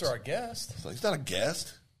going after our guest? So he's not a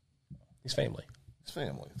guest. He's family. It's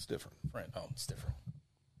family. It's different. Friend. Oh, it's different.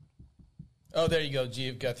 Oh, there you go,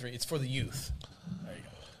 G. Guthrie. It's for the youth. There you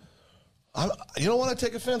go. You don't want to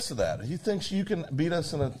take offense to that. He thinks you can beat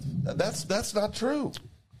us in a. That's not true.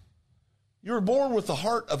 You were born with the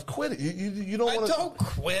heart of quitting. You don't want to. Don't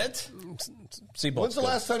quit. When's the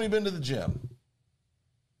last time you've been to the gym?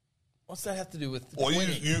 What's that have to do with? Well,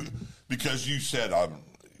 you because you said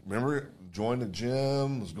remember. Joined the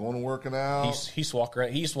gym, was going to working out. He's walking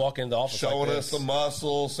around. He used to walk into the office showing like us the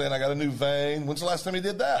muscles, saying, I got a new vein. When's the last time he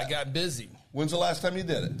did that? I got busy. When's the last time you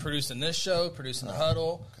did it? Producing this show, producing the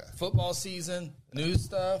huddle, football season, news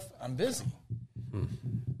stuff. I'm busy.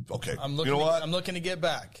 Okay. I'm looking. You know what? I'm looking to get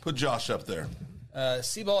back. Put Josh up there.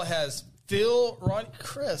 Seaball has Phil, Ron,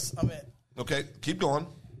 Chris. I'm in. Okay, keep going.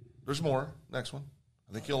 There's more. Next one.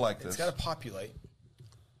 I think you'll like this. It's got to populate.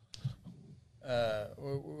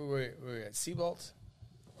 We're at Seabolt.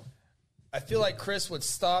 I feel like Chris would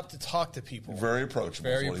stop to talk to people. Very approachable.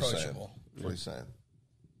 Very is what he's approachable. saying. That's what he's saying.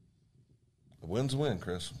 A win's a win,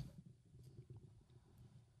 Chris.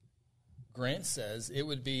 Grant says it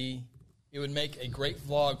would make a great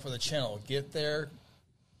vlog for the channel. Get there,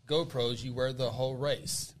 GoPros, you wear the whole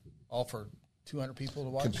race. All for 200 people to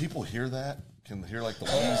watch. Can people hear that? Can they hear like the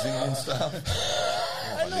wheezing and stuff?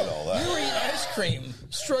 I know. need all that. You were eating ice cream,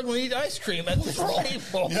 struggling to eat ice cream at the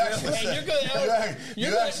table.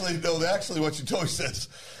 Actually what you told me says,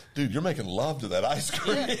 dude, you're making love to that ice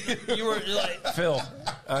cream. Yeah, you're like, Phil,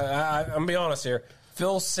 I'm going to be honest here.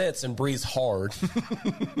 Phil sits and breathes hard.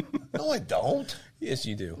 No, I don't. Yes,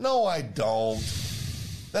 you do. No, I don't.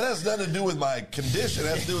 That has nothing to do with my condition. It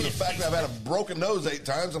has to do with the fact that I've had a broken nose 8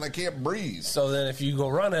 times and I can't breathe. So then if you go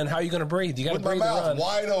running, how are you going to breathe? You got to breathe with my mouth and run.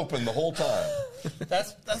 wide open the whole time.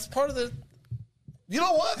 That's part of the... You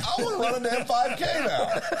know what? I want to run a damn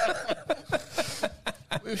 5K now.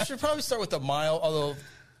 We should probably start with a mile, although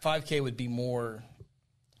 5K would be more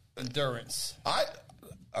endurance.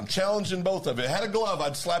 I'm challenging both of you. If I had a glove,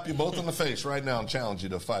 I'd slap you both in the face right now and challenge you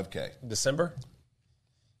to 5K. December?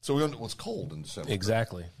 So it's cold in December.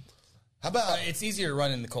 Exactly. How about it's easier to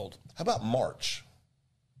run in the cold. How about March?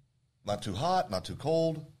 Not too hot, not too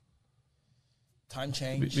cold. Time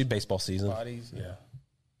change. Be baseball season. Bodies. Yeah.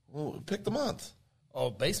 Well, pick the month. Oh,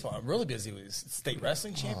 baseball. I'm really busy with state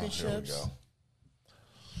wrestling championships. Here we go.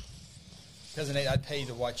 Cousin Nate, I'd pay you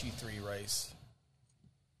to watch you 3 race.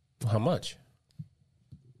 How much?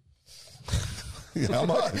 How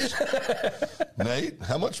much? Nate,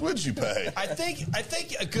 how much would you pay? I think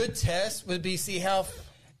a good test would be see how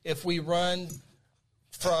if we run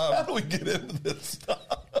from how do we get into this stuff?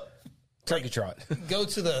 Turkey trot. Go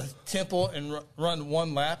to the temple and run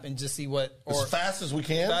 1 lap and just see what as fast as we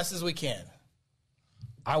can. Fast as we can.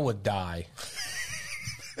 I would die.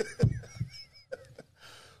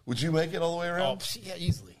 Would you make it all the way around? Oh, yeah,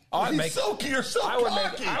 easily. You're so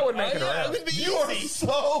cocky. I would make it around. It would be you easy.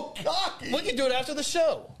 are so cocky. We can do it after the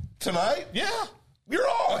show. Tonight? Yeah. You're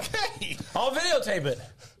on. Okay. I'll videotape it.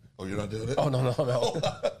 Oh, you're not doing it? Oh, no.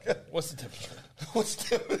 Okay. What's the temperature? What's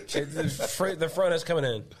the temperature? The front is coming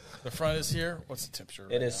in. The front is here. What's the temperature?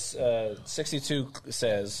 It is 62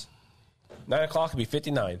 says. 9 o'clock will be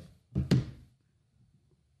 59.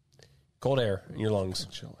 Cold air in your lungs.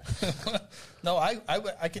 No,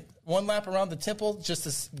 I can 1 lap around the temple just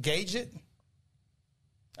to gauge it.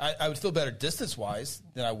 I would feel better distance-wise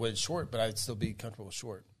than I would short, but I'd still be comfortable with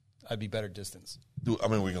short. I'd be better distance. Are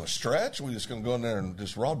we going to stretch? Or are we just going to go in there and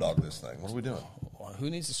just raw dog this thing? What are we doing? Well,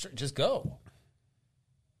 who needs to stretch? Just go.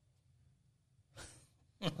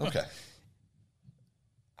 Okay.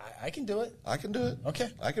 I can do it. I can do it.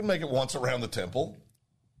 Okay. I can make it once around the temple.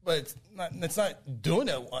 But it's not doing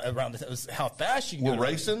it around the It's how fast you can We're do it.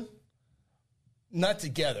 racing? Not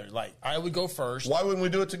together. Like, I would go first. Why wouldn't we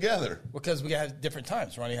do it together? Because we got to have different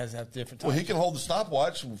times. Ronnie has to have different times. Well, he can hold the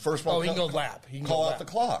stopwatch. First one. He can go lap. He can call go out lap. the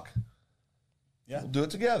clock. Yeah. We'll do it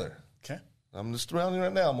together. Okay. I'm just around you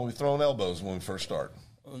right now. I'm going to be throwing elbows when we first start.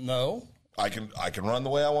 No. I can run the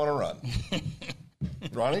way I want to run.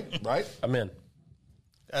 Ronnie, right? I'm in.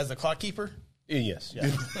 As the clock keeper? Yes. Yeah.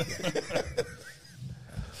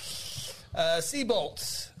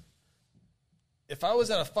 Seabolts. If I was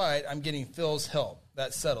in a fight, I'm getting Phil's help.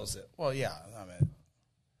 That settles it. Well, yeah, I'm in.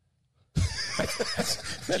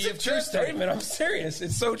 That's a true statement. I'm serious.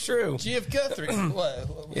 It's so true. GF Guthrie. What?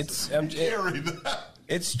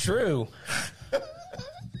 It's true.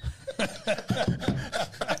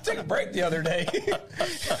 I took a break the other day.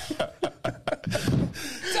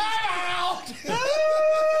 Time out!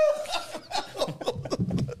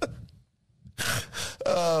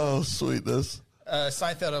 Oh, sweetness.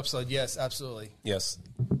 Seinfeld episode, yes, absolutely. Yes.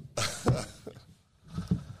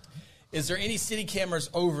 Is there any city cameras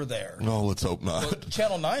over there? No, let's hope not. Well,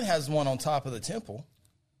 Channel 9 has one on top of the temple.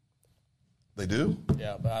 They do?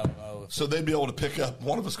 Yeah, but I don't know. So they'd be able to pick up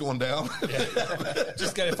one of us going down? Yeah.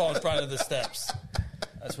 Just got to fall in front of the steps.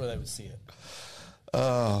 That's where they would see it.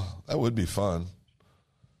 That would be fun.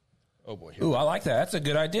 Oh, boy. Ooh, I like that. That's a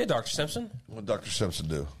good idea, Dr. Simpson. What did Dr. Simpson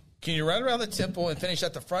do? Can you run around the temple and finish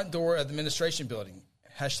at the front door of the administration building?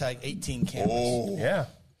 Hashtag 18 cameras. Oh. Yeah.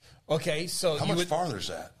 Okay, so How much farther is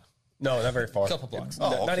that? No, not very far. Couple blocks.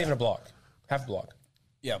 Not okay. even a block. Half a block.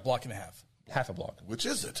 Yeah, block and a half. Half a block. Which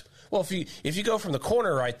is it? Well, if you go from the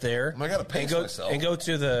corner right there, I got to pace myself and go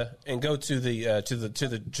to the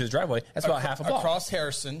driveway. That's about half a block across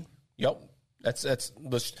Harrison. Yep, that's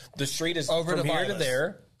the street is over from to here Vilas. to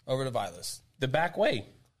there, over to Vilas. the back way.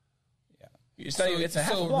 Yeah, it's a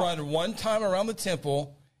half a block. Run one time around the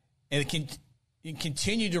temple, and you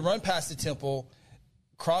continue to run past the temple,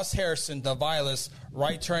 cross Harrison, the Vilas,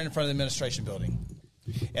 right turn in front of the administration building.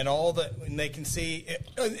 And and they can see,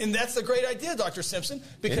 and that's a great idea, Dr. Simpson,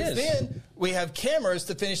 because then we have cameras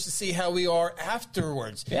to finish to see how we are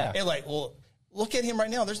afterwards. Yeah. And well, look at him right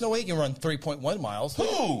now. There's no way he can run 3.1 miles.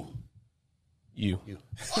 Who? You.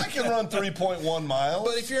 I can run 3.1 miles.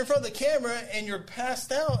 But if you're in front of the camera and you're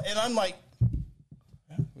passed out, and I'm like,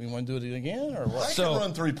 we want to do it again or what? I can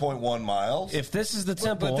run 3.1 miles. If this is the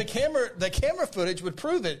temple, but the camera footage would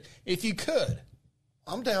prove it if you could.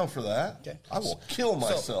 I'm down for that. Okay. I will kill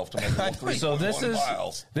myself to make it 3.1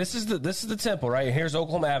 miles. This is the temple right here's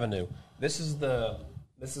Oklahoma Avenue. This is the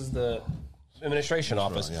administration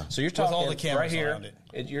office. Right, yeah. So you're talking all the cameras right here. around it.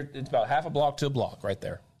 It's about half a block to a block right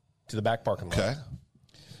there to the back parking lot. Okay.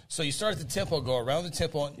 So you start at the temple, go around the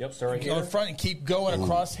temple, and go in front and keep going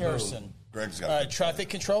across Harrison. Greg's got traffic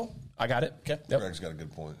control. I got it. Okay. Yep. Greg's got a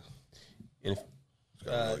good point.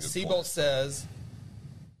 Seabolt says,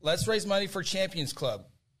 let's raise money for Champions Club.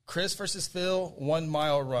 Chris versus Phil, 1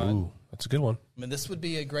 mile run. Ooh, that's a good one. I mean, this would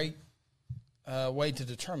be a great way to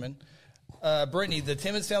determine. Brittany, the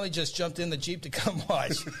Timmons family just jumped in the Jeep to come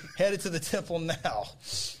watch. Headed to the temple now.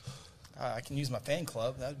 I can use my fan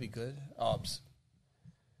club. That would be good. OBS.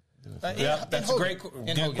 That's a great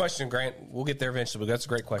good question, Grant. We'll get there eventually, but that's a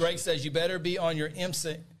great question. Greg says you better be on your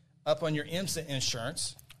IMSA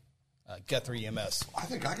insurance. Guthrie EMS. I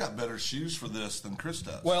think I got better shoes for this than Chris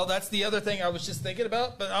does. Well, that's the other thing I was just thinking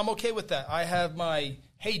about, but I'm okay with that. I have my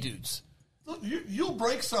Hey Dudes. You'll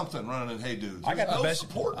break something running in Hey Dudes. I got the best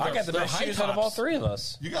support. I got the best shoes out of all three of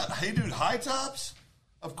us. You got Hey Dude high tops?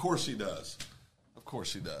 Of course he does. Of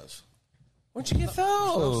course he does. Where'd you get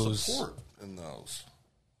those? There's no support in those.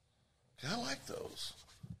 I like those.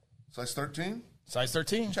 Size 13? Size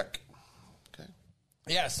 13. Check. Okay.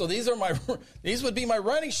 Yeah, so these would be my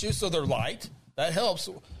running shoes, so they're light. That helps.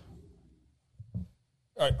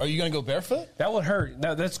 Are you going to go barefoot? That would hurt.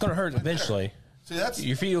 That's going to hurt eventually. See,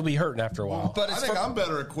 your feet will be hurting after a while. But I think I'm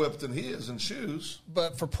better equipped than he is in shoes.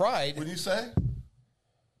 But for pride. Would you say?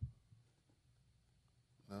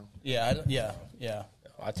 No. Yeah.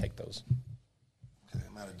 I take those. Okay,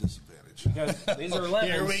 I'm at a disadvantage. These are 11s.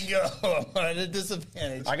 Here we go. I'm at a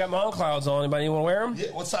disadvantage. I got my own clouds on. Anybody want to wear them?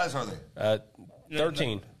 Yeah, what size are they?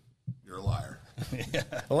 13. You're a liar.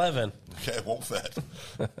 11. Okay, it won't fit.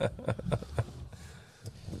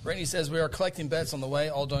 Brittany says we are collecting bets on the way.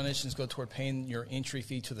 All donations go toward paying your entry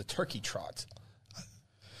fee to the turkey trot.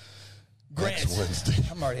 Grant, next Wednesday.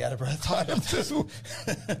 I'm already out of breath talking about this. I'm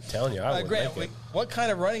telling you, I would Grant, make it. what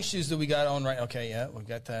kind of running shoes do we got on right? Okay, yeah, we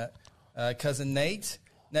got that. Cousin Nate,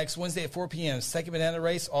 next Wednesday at 4 p.m. Second banana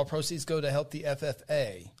race. All proceeds go to help the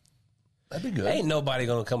FFA. That'd be good. Ain't nobody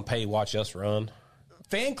going to come pay watch us run.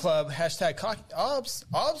 Fan club, hashtag cocky. Obs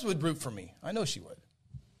would root for me. I know she would.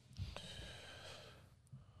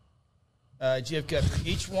 GF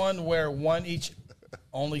each one wear one each,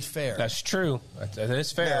 only fair. That's true. That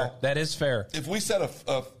is fair. Now, that is fair. If we set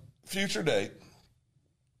a future date.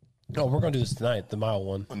 No, we're going to do this tonight, the mile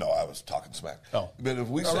one. No, I was talking smack. Oh. But if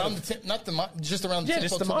we around not the just around the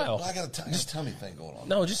just the mile. I got a tummy thing going on.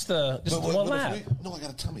 No, just the one lap. I got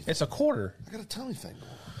a tummy thing. It's a quarter. I got a tummy thing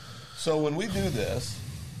going on. So when we do this,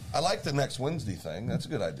 I like the next Wednesday thing. That's a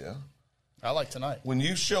good idea. I like tonight. When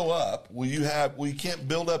you show up, we can't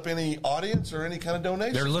build up any audience or any kind of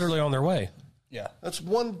donation? They're literally on their way. Yeah. That's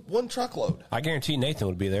one truckload. I guarantee Nathan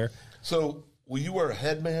would be there. So will you wear a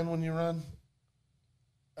headband when you run?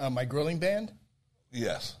 My grilling band?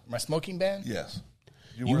 Yes. My smoking band? Yes.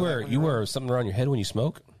 You wear something around your head when you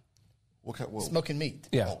smoke? What kind? Well, smoking meat.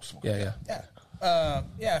 Yeah. Yeah.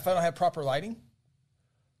 Yeah, if I don't have proper lighting.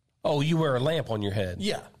 Oh, you wear a lamp on your head?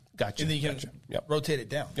 Yeah. Gotcha. And then you can rotate it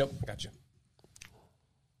down. Yep. Gotcha.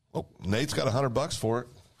 Oh, Nate's got $100 for it.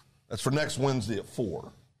 That's for next Wednesday at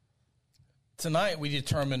 4. Tonight we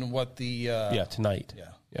determine what the tonight. Yeah.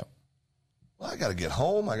 Yep. Well, I got to get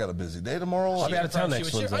home. I got a busy day tomorrow. I'll be out of town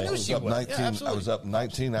next Wednesday. I know she would. I was up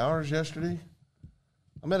 19 hours yesterday.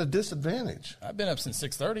 I'm at a disadvantage. I've been up since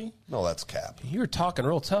 6:30. No, that's cap. You were talking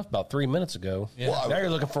real tough about 3 minutes ago. Yeah. Well, now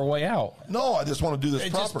you're looking for a way out. No, I just want to do this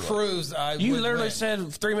It properly. just proves You literally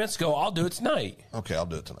said 3 minutes ago, I'll do it tonight. Okay, I'll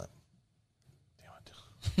do it tonight. Damn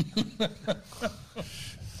it.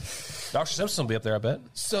 Dr. Simpson will be up there, I bet.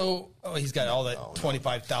 So, he's got all that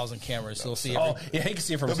 25,000 cameras. So he'll see. Oh, yeah, he can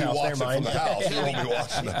see it from his house. Never mind. From the house. He won't be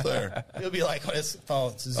watching up there. He'll be like on his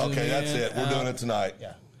phone. Okay, that's it. We're doing it tonight.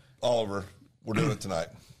 Yeah. Oliver, we're doing it tonight.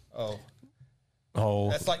 Oh.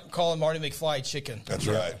 That's like calling Marty McFly chicken. That's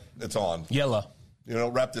right. It's on. Yellow.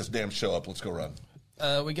 Wrap this damn show up. Let's go run.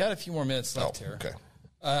 We got a few more minutes left here. Okay.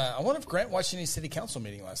 I wonder if Grant watched any city council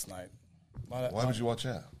meeting last night. Why would you watch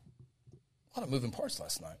that? A lot of moving parts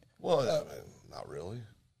last night. Well, not really.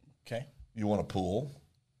 Okay. You want a pool?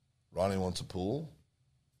 Ronnie wants a pool.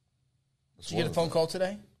 Did you get a phone call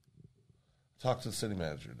today? Talk to the city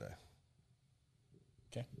manager today.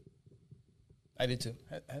 Okay. I did too.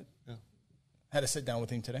 Had to sit down with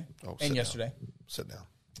him today and yesterday. Sit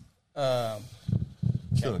down.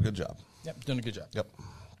 He's doing a good job. Yep, doing a good job. Yep.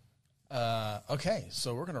 Okay,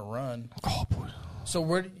 so we're gonna run. Oh boy. So are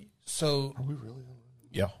we really?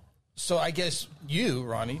 Yeah. So I guess you,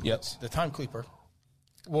 Ronnie, yes, the time keeper,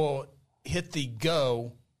 will hit the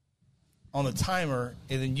go on the timer,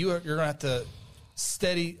 and then you're gonna have to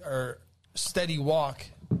steady walk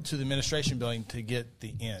to the administration building to get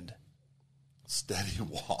the end. Steady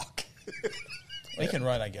walk. We can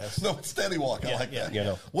run, I guess. No, steady walk. I like that. Yeah,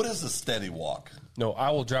 no. What is a steady walk? No,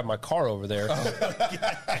 I will drive my car over there.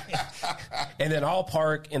 And then I'll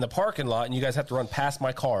park in the parking lot, and you guys have to run past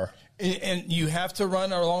my car. And you have to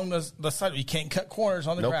run along the side. You can't cut corners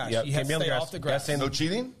on the grass. Yep, you have to stay off the grass. No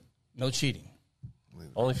cheating? No cheating.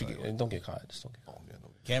 Only if you don't get caught. Just don't get caught.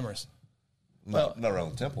 Cameras. Not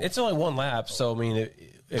around the temple. It's only one lap, so I mean...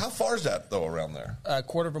 How far is that, though, around there? A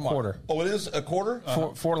quarter of a mile. Quarter. Oh, it is a quarter?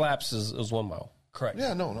 Four laps is 1 mile. Correct.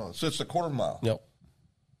 Yeah, no. So it's a quarter mile. Yep.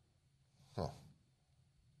 Huh.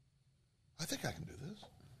 I think I can do this.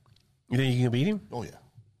 You think you can beat him? Oh, yeah.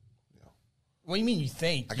 What do you mean you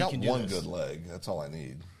think? I got one good leg. That's all I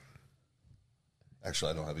need.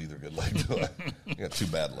 Actually, I don't have either good leg, do I? I got two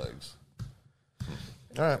bad legs.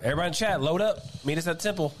 All right. Everybody in chat, load up. Meet us at the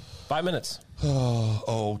temple. 5 minutes.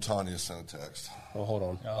 Oh, Tanya sent a text. Oh, hold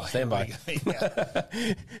on. Stand by.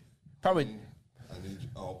 Probably.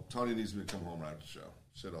 Tanya needs me to come home right after the show.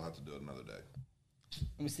 Said I'll have to do it another day.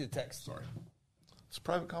 Let me see the text. Sorry. It's a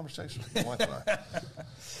private conversation with my wife and I.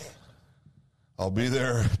 I'll be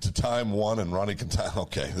there to time 1 and Ronnie can time.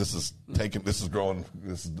 Okay, this is growing.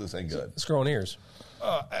 This ain't good. It's growing ears.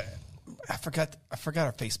 I forgot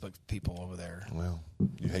our Facebook people over there. Well,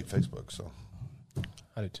 you hate Facebook, so.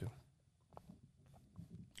 I do too.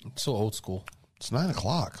 It's so old school. It's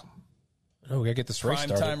 9:00. Oh, we gotta get this race Prime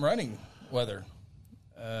started. time running weather.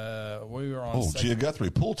 We were on. Gia Guthrie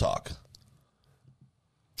pool talk.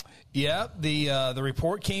 Yeah, the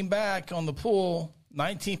report came back on the pool.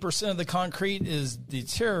 19% of the concrete is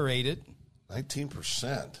deteriorated.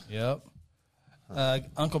 19%. Yep.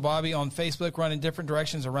 Uncle Bobby on Facebook running different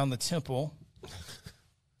directions around the temple.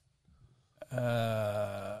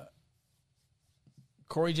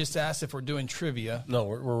 Corey just asked if we're doing trivia. No,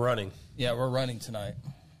 we're running. Yeah, we're running tonight.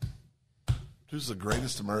 Who's the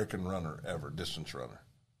greatest American runner ever, distance runner?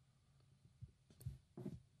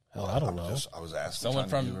 Hell, I don't know. I was asking Someone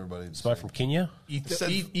from Kenya?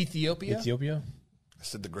 Ethiopia? Ethiopia? I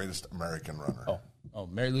said the greatest American runner. Oh,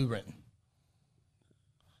 Mary Lou Retton.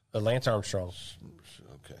 Lance Armstrong.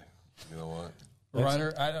 Okay. You know what?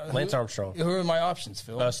 Lance Armstrong. Who are my options,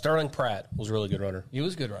 Phil? Sterling Pratt was a really good runner. He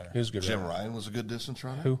was a good runner. Jim Ryan was a good distance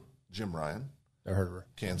runner. Who? Jim Ryan. Never heard of her.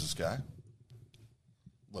 Kansas guy.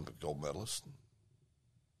 Olympic gold medalist.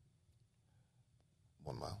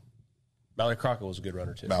 1 mile. Mallory Crocker was a good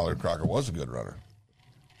runner, too. Mallory Crocker was a good runner.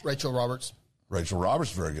 Rachel Roberts. Rachel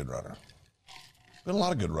Roberts, very good runner. Been a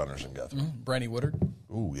lot of good runners in Guthrie. Brandy Woodard.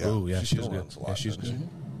 Ooh, yeah. Ooh, yeah, she was still good. runs a lot. Yeah, she's good. She?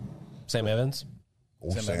 Sam Evans.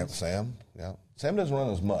 Oh, Sam. Yeah. Sam doesn't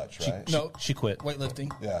run as much, right? She quit.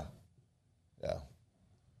 Weightlifting. Yeah. Yeah.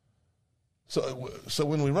 So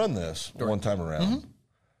when we run this one time around,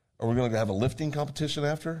 are we going to have a lifting competition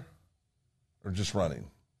after? Or just running?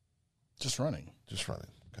 Just running. Just running.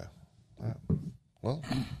 Okay. All right. Well,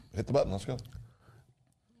 hit the button. Let's go.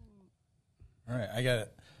 All right. I got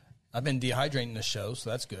it. I've been dehydrating this show, so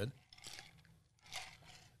that's good.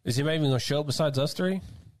 Is anybody even going to show up besides us three? I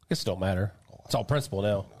guess it don't matter. It's all principle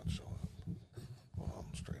now. Well,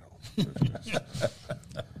 I'm straight on.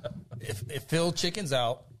 If Phil Chicken's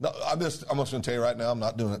out. No, I'm just going to tell you right now, I'm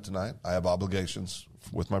not doing it tonight. I have obligations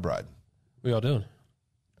with my bride. What y'all doing?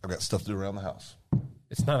 I've got stuff to do around the house.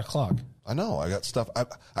 It's 9:00. I know. I got stuff.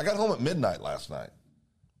 I got home at midnight last night.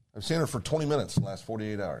 I've seen her for 20 minutes in the last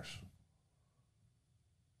 48 hours.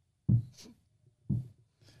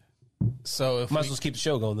 So if might as well keep the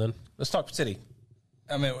show going then. Let's talk city.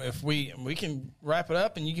 I mean, if we can wrap it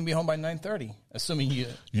up and you can be home by 9:30, assuming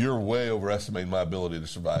You're way overestimating my ability to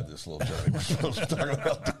survive this little journey we're supposed to be talking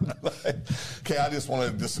about tonight. Okay, I just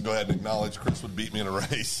wanted to go ahead and acknowledge Chris would beat me in a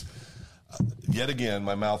race. Yet again,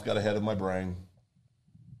 my mouth got ahead of my brain.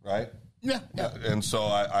 Right? Yeah. And so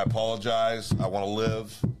I apologize. I want to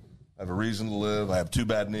live. I have a reason to live. I have 2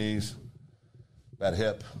 bad knees, bad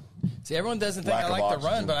hip. See, everyone doesn't think I like to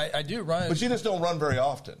run, but I do run. But you just don't run very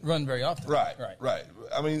often. Right.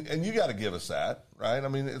 I mean, and you got to give us that, right? I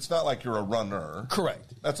mean, it's not like you're a runner.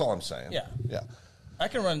 Correct. That's all I'm saying. Yeah. I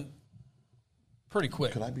can run pretty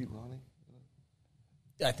quick. Could I beat Ronnie?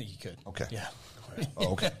 Yeah, I think you could. Okay. Yeah.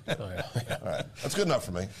 Oh, okay. All right. That's good enough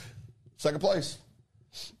for me. Second place.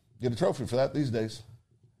 Get a trophy for that these days.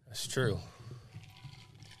 That's true.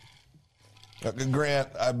 Grant,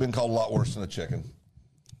 I've been called a lot worse than a chicken.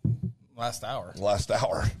 Last hour. You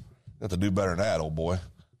have to do better than that, old boy.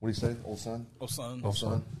 What do you say, old son? Old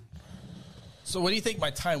son. So what do you think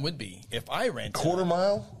my time would be if I ran? Quarter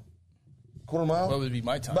mile? What would be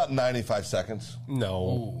my time? About 95 seconds.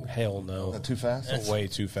 No. Hell no. Is that too fast? That's way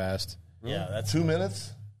too fast. Yeah, that's 2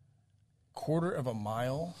 minutes? Quarter of a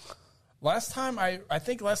mile. Last time I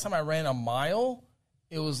ran a mile,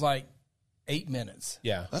 it was like 8 minutes.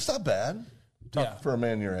 Yeah. That's not bad. For a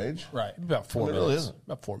man your age. Right. About 4 minutes. Really isn't.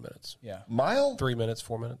 About 4 minutes. Yeah. Mile? 3 minutes,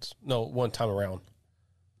 4 minutes. No, one time around.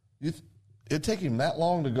 It'd take him that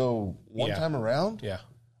long to go one time around? Yeah.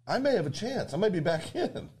 I may have a chance. I may be back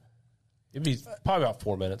in. It'd be probably about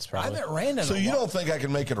 4 minutes, I probably. haven't ran in So a you while. don't think I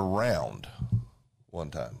can make it around one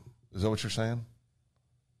time? Is that what you're saying?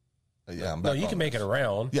 Yeah, I'm back. No, you can make it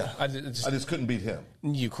around. Yeah. I I just, just couldn't beat him.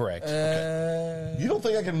 you correct. You don't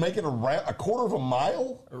think I can make it around a quarter of a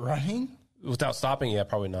mile? Running? Without stopping, yeah,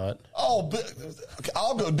 probably not. Oh, but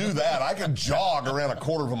I'll go do that. I can jog around a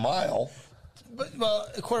quarter of a mile. But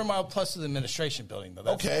a quarter mile plus to the administration building, though.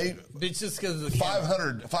 That's Okay. It's just because of the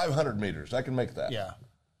 500 meters. I can make that. Yeah.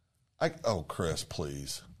 Chris,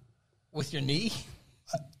 please. With your knee?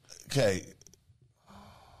 Okay.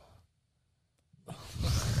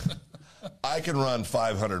 I can run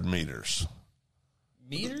 500 meters.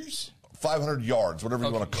 Meters? 500 yards, whatever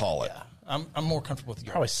you want to call it. Yeah. I'm more comfortable with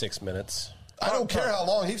your Probably 6 minutes. I don't care how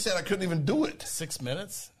long. He said I couldn't even do it. 6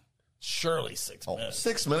 minutes? Surely 6 minutes.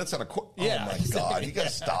 6 minutes and a quarter. Yeah. Oh, my God. You got to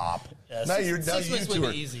stop. Yeah, now 6 minutes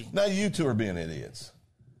would be easy. Now you two are being idiots.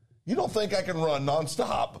 You don't think I can run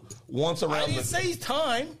nonstop once around I didn't say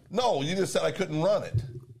time. No, you just said I couldn't run it.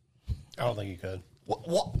 I don't think you could.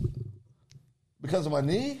 What? Because of my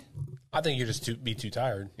knee? I think you're just too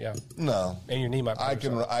tired. Yeah. No. And your knee might. I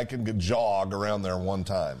can jog around there one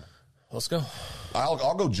time. Let's go.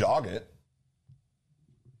 I'll go jog it.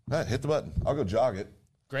 All right, hit the button. I'll go jog it.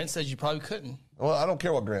 Grant says you probably couldn't. Well, I don't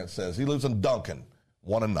care what Grant says. He lives in Duncan,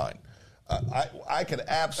 1-9. I could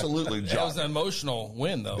absolutely jog. That was an emotional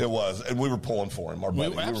win, though. It was, and we were pulling for him. Our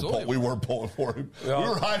buddy. We were pulling for him. Yeah. We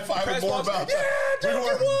were high-fiving more about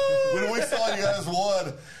that. When we saw you guys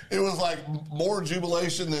won, it was like more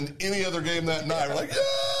jubilation than any other game that night. We're like,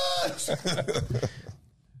 yes!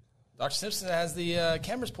 Dr. Simpson has the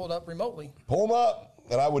cameras pulled up remotely. Pull them up,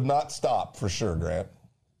 and I would not stop for sure, Grant.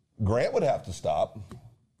 Grant would have to stop.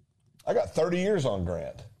 I got 30 years on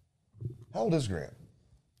Grant. How old is Grant?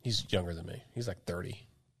 He's younger than me. He's like 30.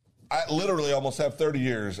 I literally almost have 30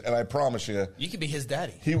 years, and I promise you. You could be his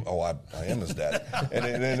daddy. I am his daddy.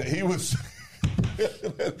 and he was,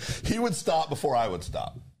 he would stop before I would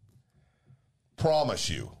stop. Promise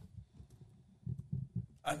you.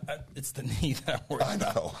 It's the knee that I'm worried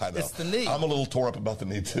about. I know. It's the knee. I'm a little tore up about the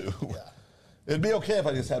knee, too. Yeah. It'd be okay if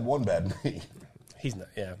I just had one bad knee. He's not.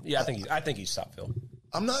 Yeah. I think he's stopped, Phil.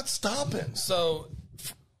 I'm not stopping. So,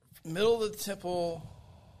 middle of the temple,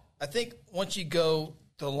 I think once you go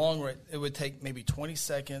the long run, it would take maybe 20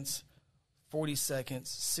 seconds, 40 seconds,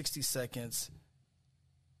 60 seconds,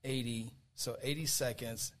 80. So 80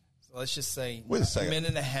 seconds. So let's just say Wait a second. minute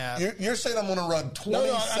and a half. You're saying I'm going to run 20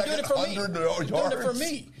 I'm doing it for me. 100 I'm yards? doing it for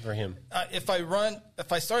me. For him. If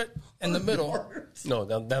I start in the middle. No,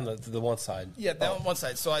 down the one side. Yeah, down one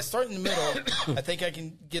side. So I start in the middle. I think I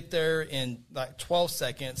can get there in like 12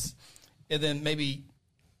 seconds, and then maybe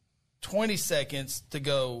 20 seconds to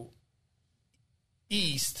go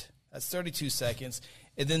east. That's 32 seconds.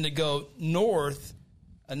 And then to go north,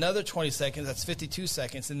 another 20 seconds. That's 52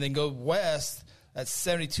 seconds. And then go west, that's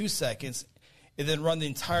 72 seconds. And then run the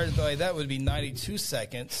entire way. That would be 92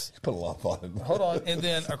 seconds. Put a lot of thought in that. Hold on. And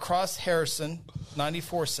then across Harrison,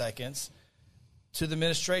 94 seconds. To the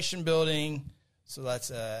administration building, so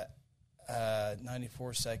that's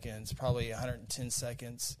 94 seconds, probably 110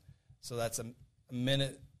 seconds. So that's a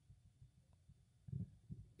minute.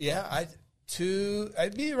 Yeah,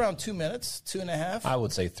 I'd be around 2 minutes, 2.5. I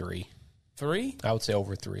would say 3. 3? I would say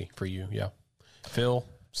over 3 for you, yeah. Phil,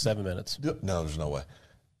 7 minutes. No, there's no way.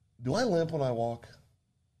 Do I limp when I walk?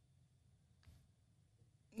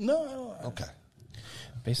 No, I don't. Okay.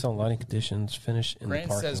 Based on lighting conditions, finish in Grant the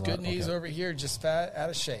parking says, lot. good knees over here, just fat, out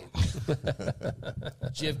of shape.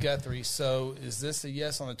 Jeff Guthrie, so is this a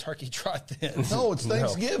yes on the turkey trot then? No, it's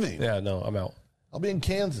Thanksgiving. No. Yeah, no, I'm out. I'll be in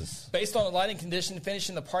Kansas. Based on the lighting condition,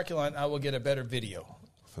 finishing the parking lot, I will get a better video.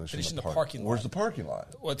 Finishing the parking lot. Where's the parking lot?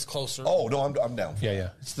 What's closer? Oh, no, I'm down for Yeah.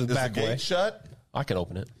 It's the Is back the gate way. shut? I can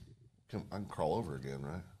open it. I can crawl over again,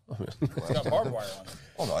 right? It's got barbed wire on it.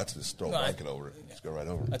 Oh, no, that's just throw a blanket over it. Just go right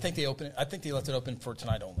over it. I think they open it. I think they left it open for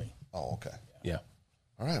tonight only. Oh, okay. Yeah.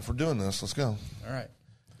 All right, if we're doing this, let's go. All right.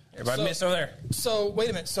 Everybody miss over there. So wait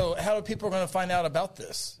a minute. So how are people going to find out about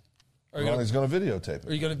this? Well, he's going to videotape Are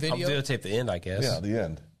you it. going to I'll video? videotape the end, I guess. Yeah, the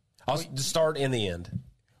end. I'll start in the end.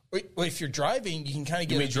 Well, if you're driving, you can kind of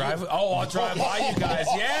get. You mean drive? Oh, I'll drive by you guys.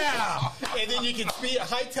 Yeah. And then you can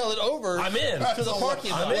hightail it over. I'm in. To the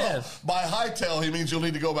parking lot. I'm in. By hightail, he means you'll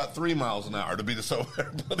need to go about 3 miles an hour to be so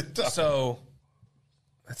everybody does. So,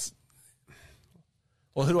 that's.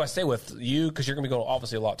 Well, who do I stay with? You, because you're going to be going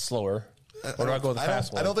obviously a lot slower. Or do I go with the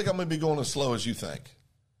fast one? I don't think I'm going to be going as slow as you think.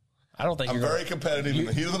 I don't think I'm you're very competitive in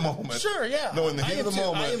the heat of the moment. Sure, yeah. No, in the heat of the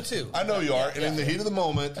moment. I am too. I know you are. And in the heat of the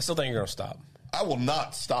moment, I still think you're going to stop. I will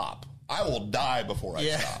not stop. I will die before I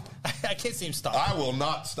stop. I can't see him stop. I will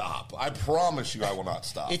not stop. I promise you I will not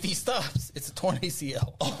stop. If he stops, it's a torn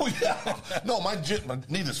ACL. Oh, yeah. No, my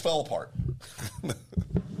knee just fell apart.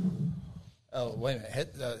 Oh, wait a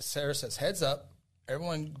minute. Sarah says, heads up.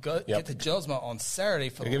 Everyone get to Jelsma on Saturday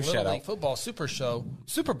for the Little League Football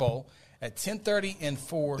Super Bowl at 10:30 and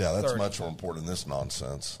 4:30. Yeah, that's much more important than this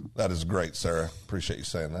nonsense. That is great, Sarah. Appreciate you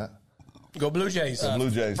saying that. Go Blue Jays. Blue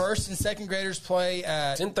Jays. First and second graders play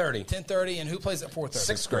at 10:30. 10:30, and who plays at 4:30?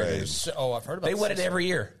 Sixth graders. Oh, I've heard about They win it every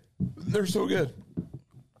year. They're so good.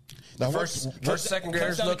 Now, First, second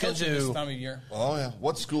graders look into this time of year. Oh yeah,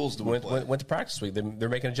 what schools do we play? Went to practice week. They're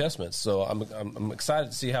making adjustments, so I'm excited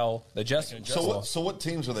to see how the adjustments. So what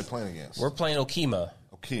teams are they playing against? We're playing Okima.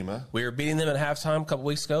 We were beating them at halftime a couple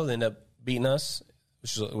weeks ago. They ended up beating us,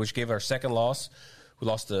 which gave our second loss. We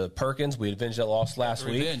lost to Perkins. We avenged that loss last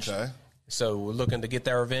week. Okay. So we're looking to get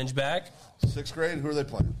their revenge back. Sixth grade. Who are they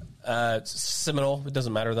playing? Seminole. It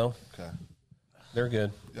doesn't matter though. Okay. They're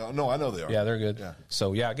good. Yeah, no, I know they are. Yeah, they're good. Yeah.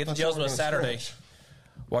 So get the Jelsma Saturday.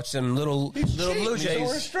 Watch them little Blue Jays. He's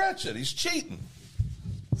over stretch it. He's cheating.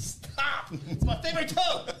 Stop! It's my favorite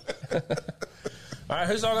toe. All right,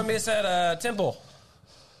 who's all gonna miss at Temple?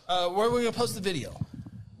 Where are we gonna post the video?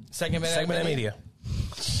 Second Banana Media.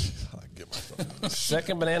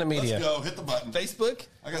 Second Banana Media. Let's go. Hit the button. Facebook.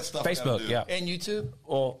 I got stuff. Facebook. Yeah. And YouTube.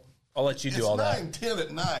 Well, I'll let you do all that. 9:10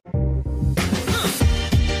 at night.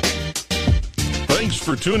 Thanks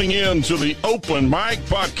for tuning in to the Open Mic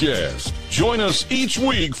Podcast. Join us each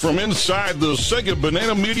week from inside the Second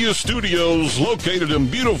Banana Media Studios located in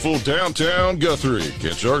beautiful downtown Guthrie.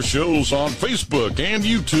 Catch our shows on Facebook and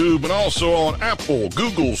YouTube and also on Apple,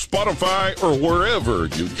 Google, Spotify, or wherever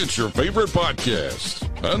you get your favorite podcasts.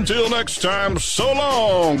 Until next time, so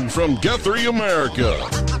long from Guthrie,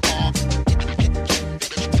 America.